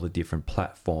all the different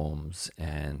platforms,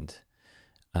 and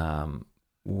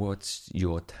what's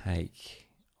your take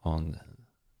on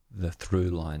the through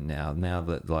line now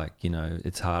that, like, you know,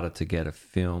 it's harder to get a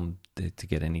film to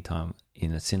get any time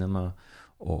in a cinema,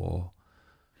 or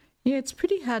Yeah, it's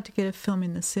pretty hard to get a film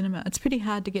in the cinema. It's pretty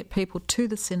hard to get people to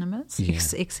the cinemas,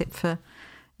 except for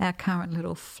our current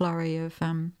little flurry of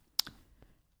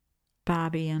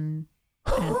Barbie and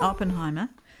Oppenheimer.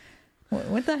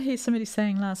 What did I hear somebody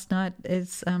saying last night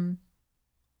is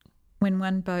when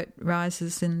one boat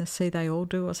rises in the sea, they all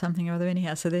do, or something or other.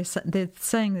 Anyhow, so they're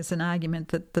saying there's an argument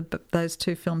that those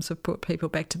two films have brought people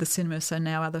back to the cinema, so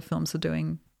now other films are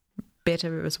doing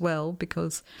better as well,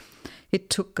 because it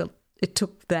took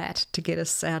that to get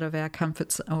us out of our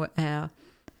comforts or our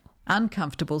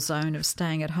uncomfortable zone of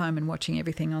staying at home and watching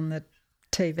everything on the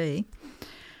TV.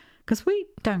 Because we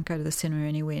don't go to the cinema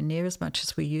anywhere near as much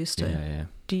as we used to. Yeah.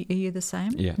 Are you the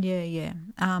same? Yeah. Yeah.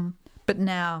 But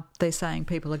now they're saying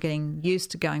people are getting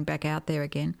used to going back out there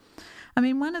again. I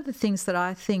mean, one of the things that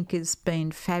I think has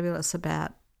been fabulous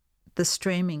about the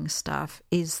streaming stuff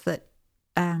is that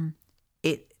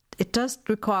it does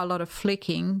require a lot of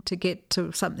flicking to get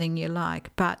to something you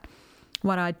like. But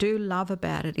what I do love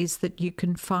about it is that you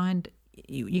can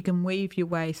weave your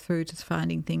way through to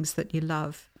finding things that you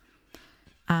love.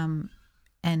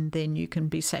 And then you can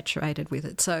be saturated with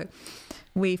it. So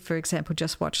we, for example,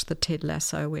 just watched the Ted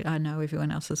Lasso. I know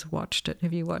everyone else has watched it.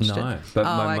 Have you watched it? No, but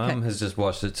my mum has just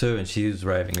watched it too, and she was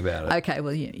raving about it. Okay,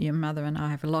 well, your mother and I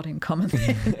have a lot in common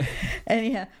there.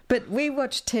 Anyhow, but we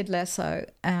watched Ted Lasso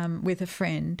with a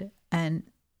friend, and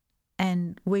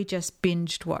we just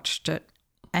binged watched it.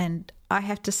 And I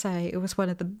have to say, it was one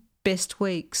of the best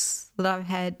weeks that I've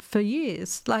had for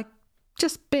years. Like,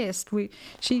 just best.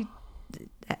 She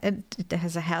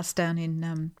has a house down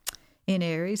in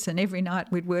Aries, and every night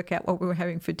we'd work out what we were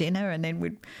having for dinner, and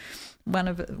then one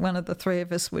of the three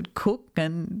of us would cook,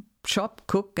 and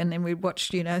then we'd watch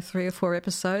 3 or 4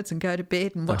 episodes and go to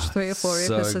bed and watch 3 or 4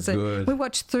 episodes. Good. We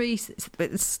watched 3.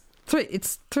 It's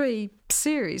 3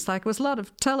 series. Like, it was a lot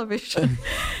of television,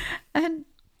 and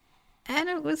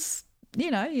it was.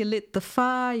 You lit the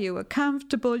fire, you were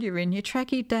comfortable, you were in your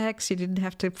tracky dacks, you didn't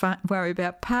have to worry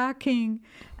about parking.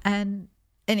 And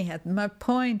anyhow, my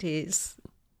point is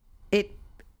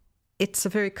it's a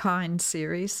very kind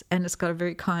series, and it's got a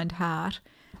very kind heart.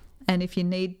 And if you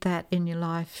need that in your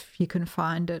life, you can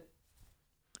find it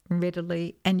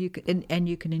readily, and you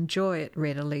can enjoy it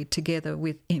readily together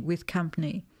with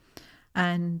company.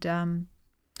 And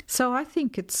so I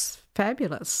think it's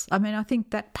fabulous. I mean, I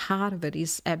think that part of it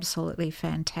is absolutely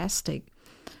fantastic.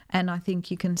 And I think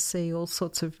you can see all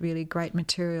sorts of really great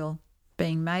material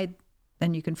being made,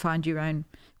 and you can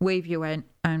weave your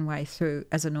own way through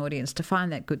as an audience to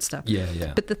find that good stuff.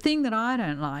 Yeah. But the thing that I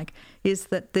don't like is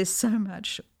that there's so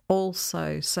much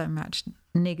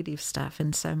negative stuff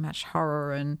and so much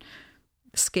horror and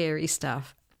scary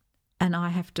stuff. And I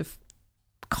have to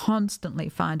constantly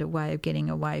find a way of getting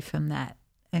away from that.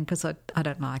 And because I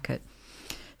don't like it.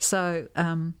 So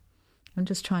I'm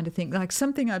just trying to think, like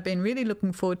something I've been really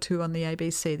looking forward to on the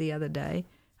ABC the other day.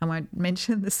 I won't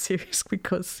mention the series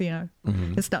because,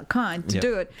 it's not kind to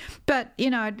do it. But,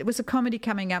 it was a comedy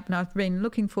coming up, and I've been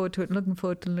looking forward to it.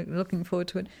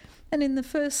 And in the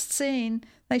first scene,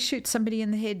 they shoot somebody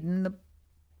in the head and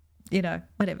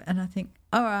whatever. And I think,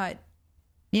 all right,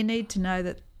 you need to know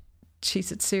that she's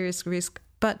at serious risk.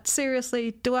 But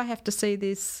seriously, do I have to see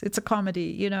this? It's a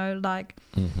comedy,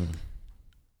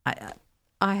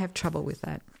 I have trouble with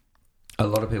that. A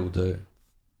lot of people do.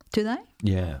 Do they?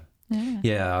 Yeah. Yeah.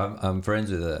 Yeah, I'm friends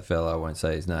with a fella. I won't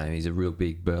say his name. He's a real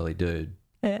big burly dude.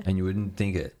 Yeah. And you wouldn't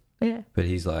think it. Yeah. But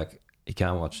he's like, he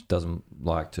can't watch, doesn't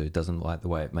like the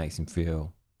way it makes him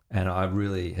feel. And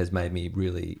has made me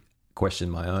really question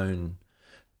my own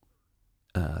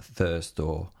thirst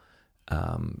or,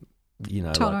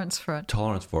 Tolerance for it.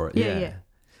 Tolerance for it, Yeah, yeah. yeah.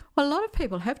 Well, a lot of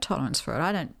people have tolerance for it.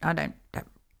 I don't,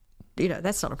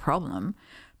 that's not a problem.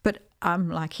 But I'm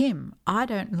like him. I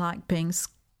don't like being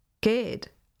scared.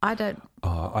 I don't.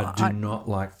 Oh, I do not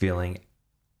like feeling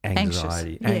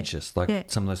anxiety. Anxious.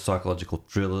 Like some of those psychological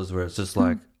thrillers where it's just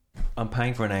like, I'm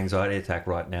paying for an anxiety attack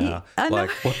right now. I know. Like,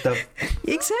 what the...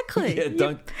 Exactly. Yeah,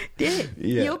 don't...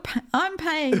 I'm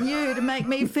paying you to make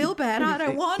me feel bad. I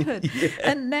don't want it. Yeah.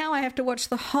 And now I have to watch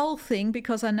the whole thing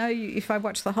because I know if I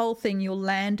watch the whole thing, you'll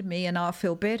land me and I'll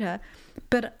feel better.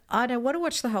 But I don't want to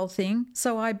watch the whole thing,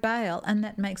 so I bail, and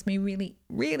that makes me really,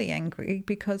 really angry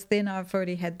because then I've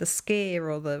already had the scare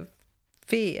or the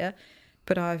fear,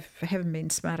 but I haven't been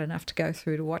smart enough to go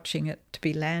through to watching it to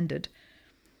be landed.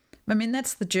 I mean,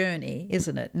 that's the journey,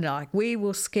 isn't it? Like, we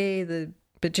will scare the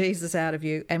bejesus out of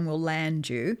you and we'll land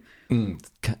you. And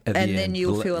then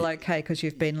you'll feel okay because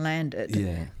you've been landed.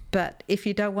 Yeah. But if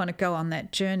you don't want to go on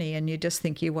that journey and you just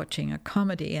think you're watching a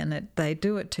comedy and they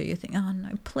do it to you, you think, oh,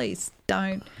 no, please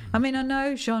don't. I mean, I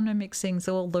know genre mixing's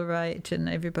all the rage and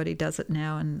everybody does it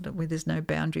now and where there's no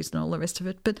boundaries and all the rest of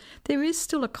it. But there is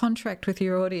still a contract with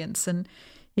your audience. And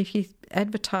if you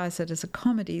advertise it as a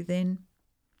comedy, then...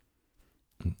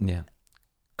 Yeah,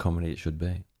 comedy it should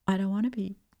be. I don't want to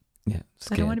be. Yeah, I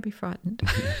scared. don't want to be frightened.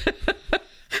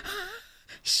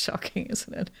 Shocking,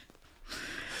 isn't it?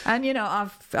 And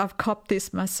I've copped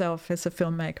this myself as a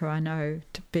filmmaker. I know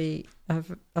to be.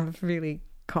 I've really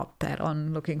copped that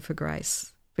on Looking for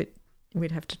Grace. But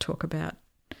we'd have to talk about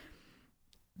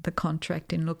the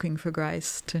contract in Looking for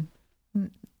Grace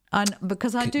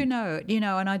because I do know it.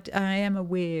 And I am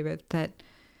aware of that.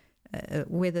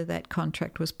 Whether that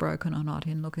contract was broken or not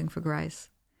in Looking for Grace.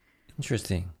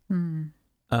 Interesting.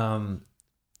 I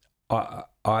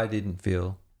didn't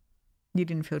feel... You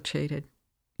didn't feel cheated?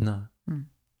 No.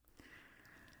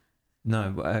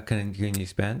 No, can you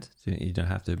expand? You don't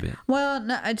have to be. Well,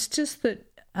 no, it's just that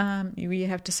you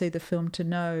have to see the film to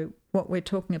know what we're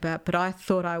talking about, but I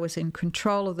thought I was in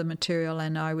control of the material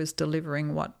and I was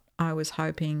delivering what I was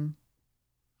hoping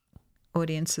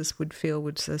audiences would feel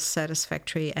was a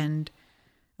satisfactory and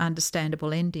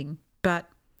understandable ending. But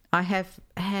I have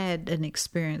had an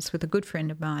experience with a good friend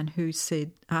of mine who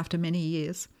said, after many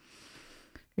years,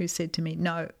 who said to me,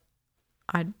 "No,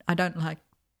 I don't like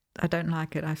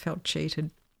it. I felt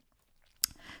cheated."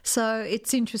 So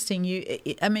it's interesting.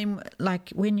 I mean,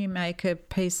 like when you make a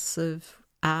piece of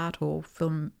art or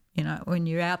film, when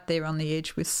you're out there on the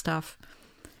edge with stuff,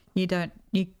 you don't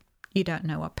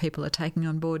know what people are taking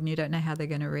on board and you don't know how they're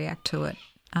going to react to it.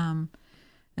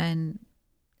 And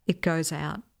it goes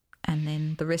out and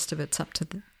then the rest of it's up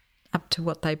to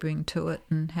what they bring to it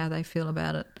and how they feel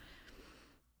about it.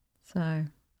 So...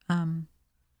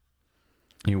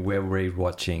 We're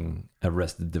rewatching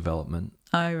Arrested Development.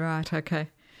 Oh, right, okay.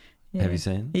 Yeah. Have you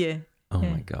seen? Yeah. Oh, yeah.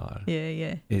 my God.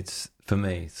 Yeah. It's, for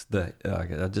me,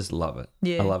 I just love it.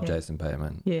 Yeah, I love yeah. Jason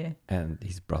Bateman. Yeah. And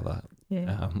his brother.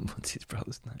 Yeah. What's his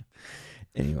brother's name?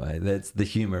 Anyway, the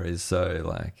humour is so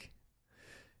like,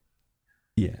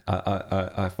 yeah,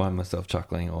 I find myself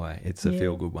chuckling away. It's a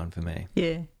feel-good one for me.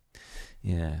 Yeah.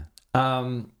 Yeah.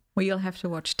 Well, you'll have to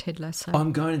watch Ted Lasso.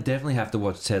 I'm going to definitely have to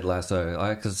watch Ted Lasso.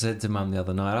 Like I said to Mum the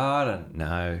other night, I don't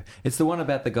know. It's the one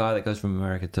about the guy that goes from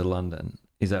America to London.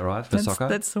 Is that right? For soccer?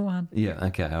 That's the one. Yeah,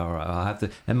 okay, all right. I'll have to.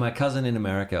 And my cousin in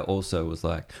America also was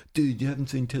like, dude, you haven't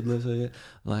seen Ted Lasso yet?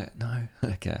 I'm like, no,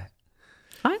 okay.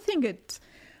 I think it's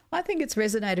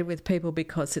resonated with people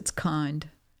because it's kind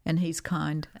and he's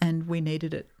kind and we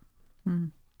needed it.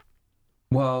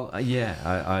 Well, yeah,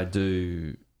 I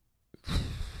do.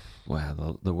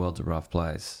 Wow, the world's a rough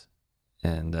place.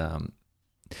 And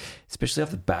especially off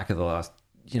the back of the last,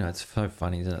 it's so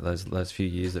funny, isn't it? Those few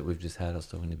years that we've just had. I was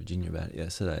talking to Virginia about it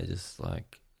yesterday. Just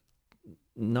like,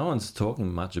 no one's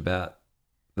talking much about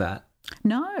that.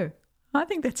 No, I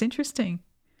think that's interesting.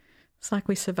 It's like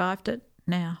we survived it.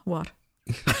 Now what?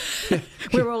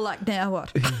 We're all like, now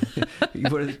what? You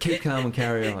want to keep calm and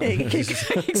carry on.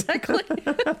 Exactly.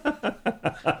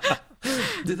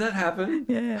 Did that happen?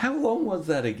 Yeah. How long was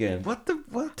that again? What?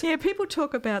 Yeah, people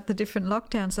talk about the different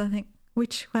lockdowns. I think,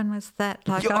 which one was that?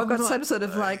 Like, I've got some sort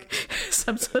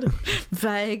of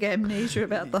vague amnesia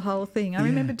about the whole thing. I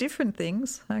remember different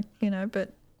things,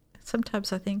 but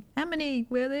sometimes I think, how many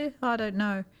were there? I don't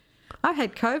know. I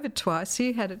had COVID twice.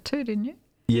 You had it too, didn't you?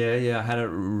 Yeah, I had it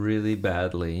really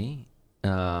badly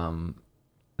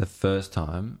the first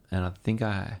time, and I think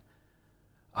I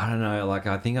don't know, like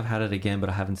I think I've had it again, but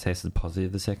I haven't tested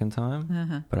positive the second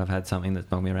time. But I've had something that's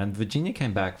knocked me around. Virginia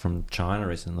came back from China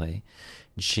recently,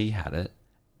 and she had it,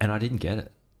 and I didn't get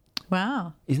it.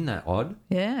 Wow. Isn't that odd?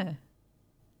 Yeah.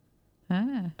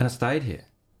 And I stayed here,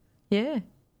 Yeah.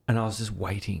 and I was just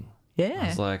waiting. Yeah. I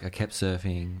was like, I kept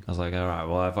surfing. I was like, all right,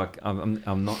 well, if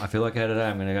I'm not, I feel okay today.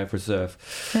 I'm going to go for a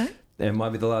surf. Yeah. It might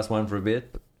be the last one for a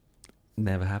bit, but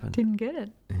never happened. Didn't get it.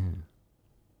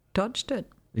 Dodged it.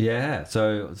 Yeah,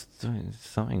 so it's doing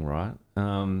something right.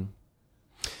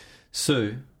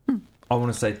 Sue, I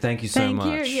want to say thank you so much.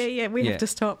 Thank you. Yeah, we have to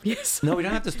stop. Yes. No, we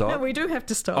don't have to stop. No, we do have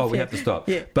to stop. Oh, we yeah. have to stop.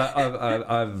 Yeah. But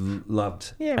I've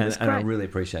loved, Yeah, it was and I great. really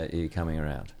appreciate you coming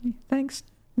around. Thanks.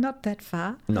 Not that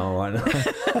far. No, I know.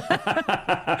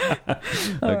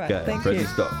 All right, Okay, thank press you. the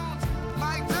stop.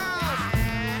 Mike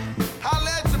Jones.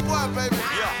 Holla at your boy, baby.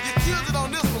 You killed it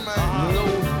on this one, man. No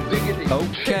biggity.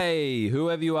 Okay,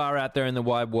 whoever you are out there in the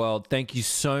wide world, thank you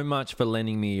so much for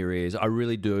lending me your ears. I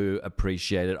really do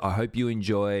appreciate it. I hope you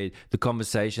enjoyed the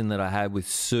conversation that I had with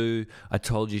Sue. I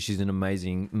told you she's an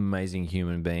amazing, amazing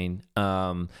human being.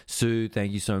 Sue,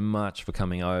 thank you so much for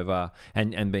coming over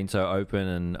and being so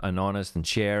open and honest and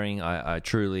sharing. I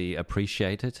truly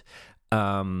appreciate it.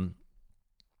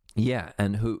 Yeah,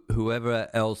 and whoever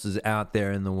else is out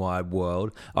there in the wide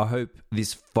world, I hope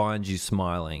this finds you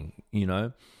smiling, you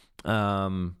know?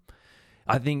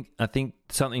 I think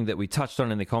something that we touched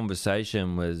on in the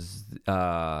conversation was,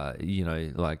 you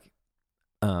know, like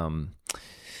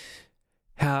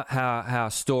how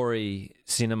story,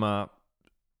 cinema,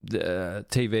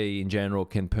 TV in general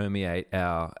can permeate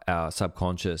our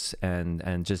subconscious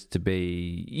and just to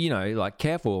be, you know, like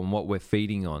careful on what we're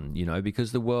feeding on, you know,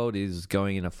 because the world is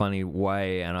going in a funny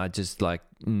way, and I just like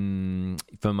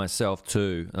for myself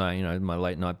too, you know, my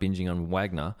late night binging on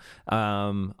Wagner,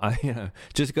 I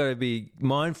just got to be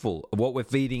mindful of what we're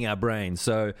feeding our brains.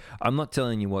 So I'm not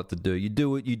telling you what to do. You do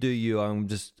what you do. I'm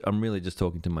really just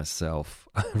talking to myself.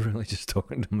 I'm really just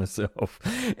talking to myself.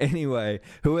 Anyway,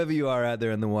 whoever you are out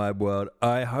there in the wide world,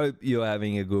 I hope you're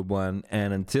having a good one.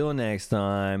 And until next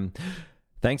time,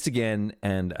 thanks again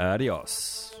and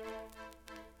adios.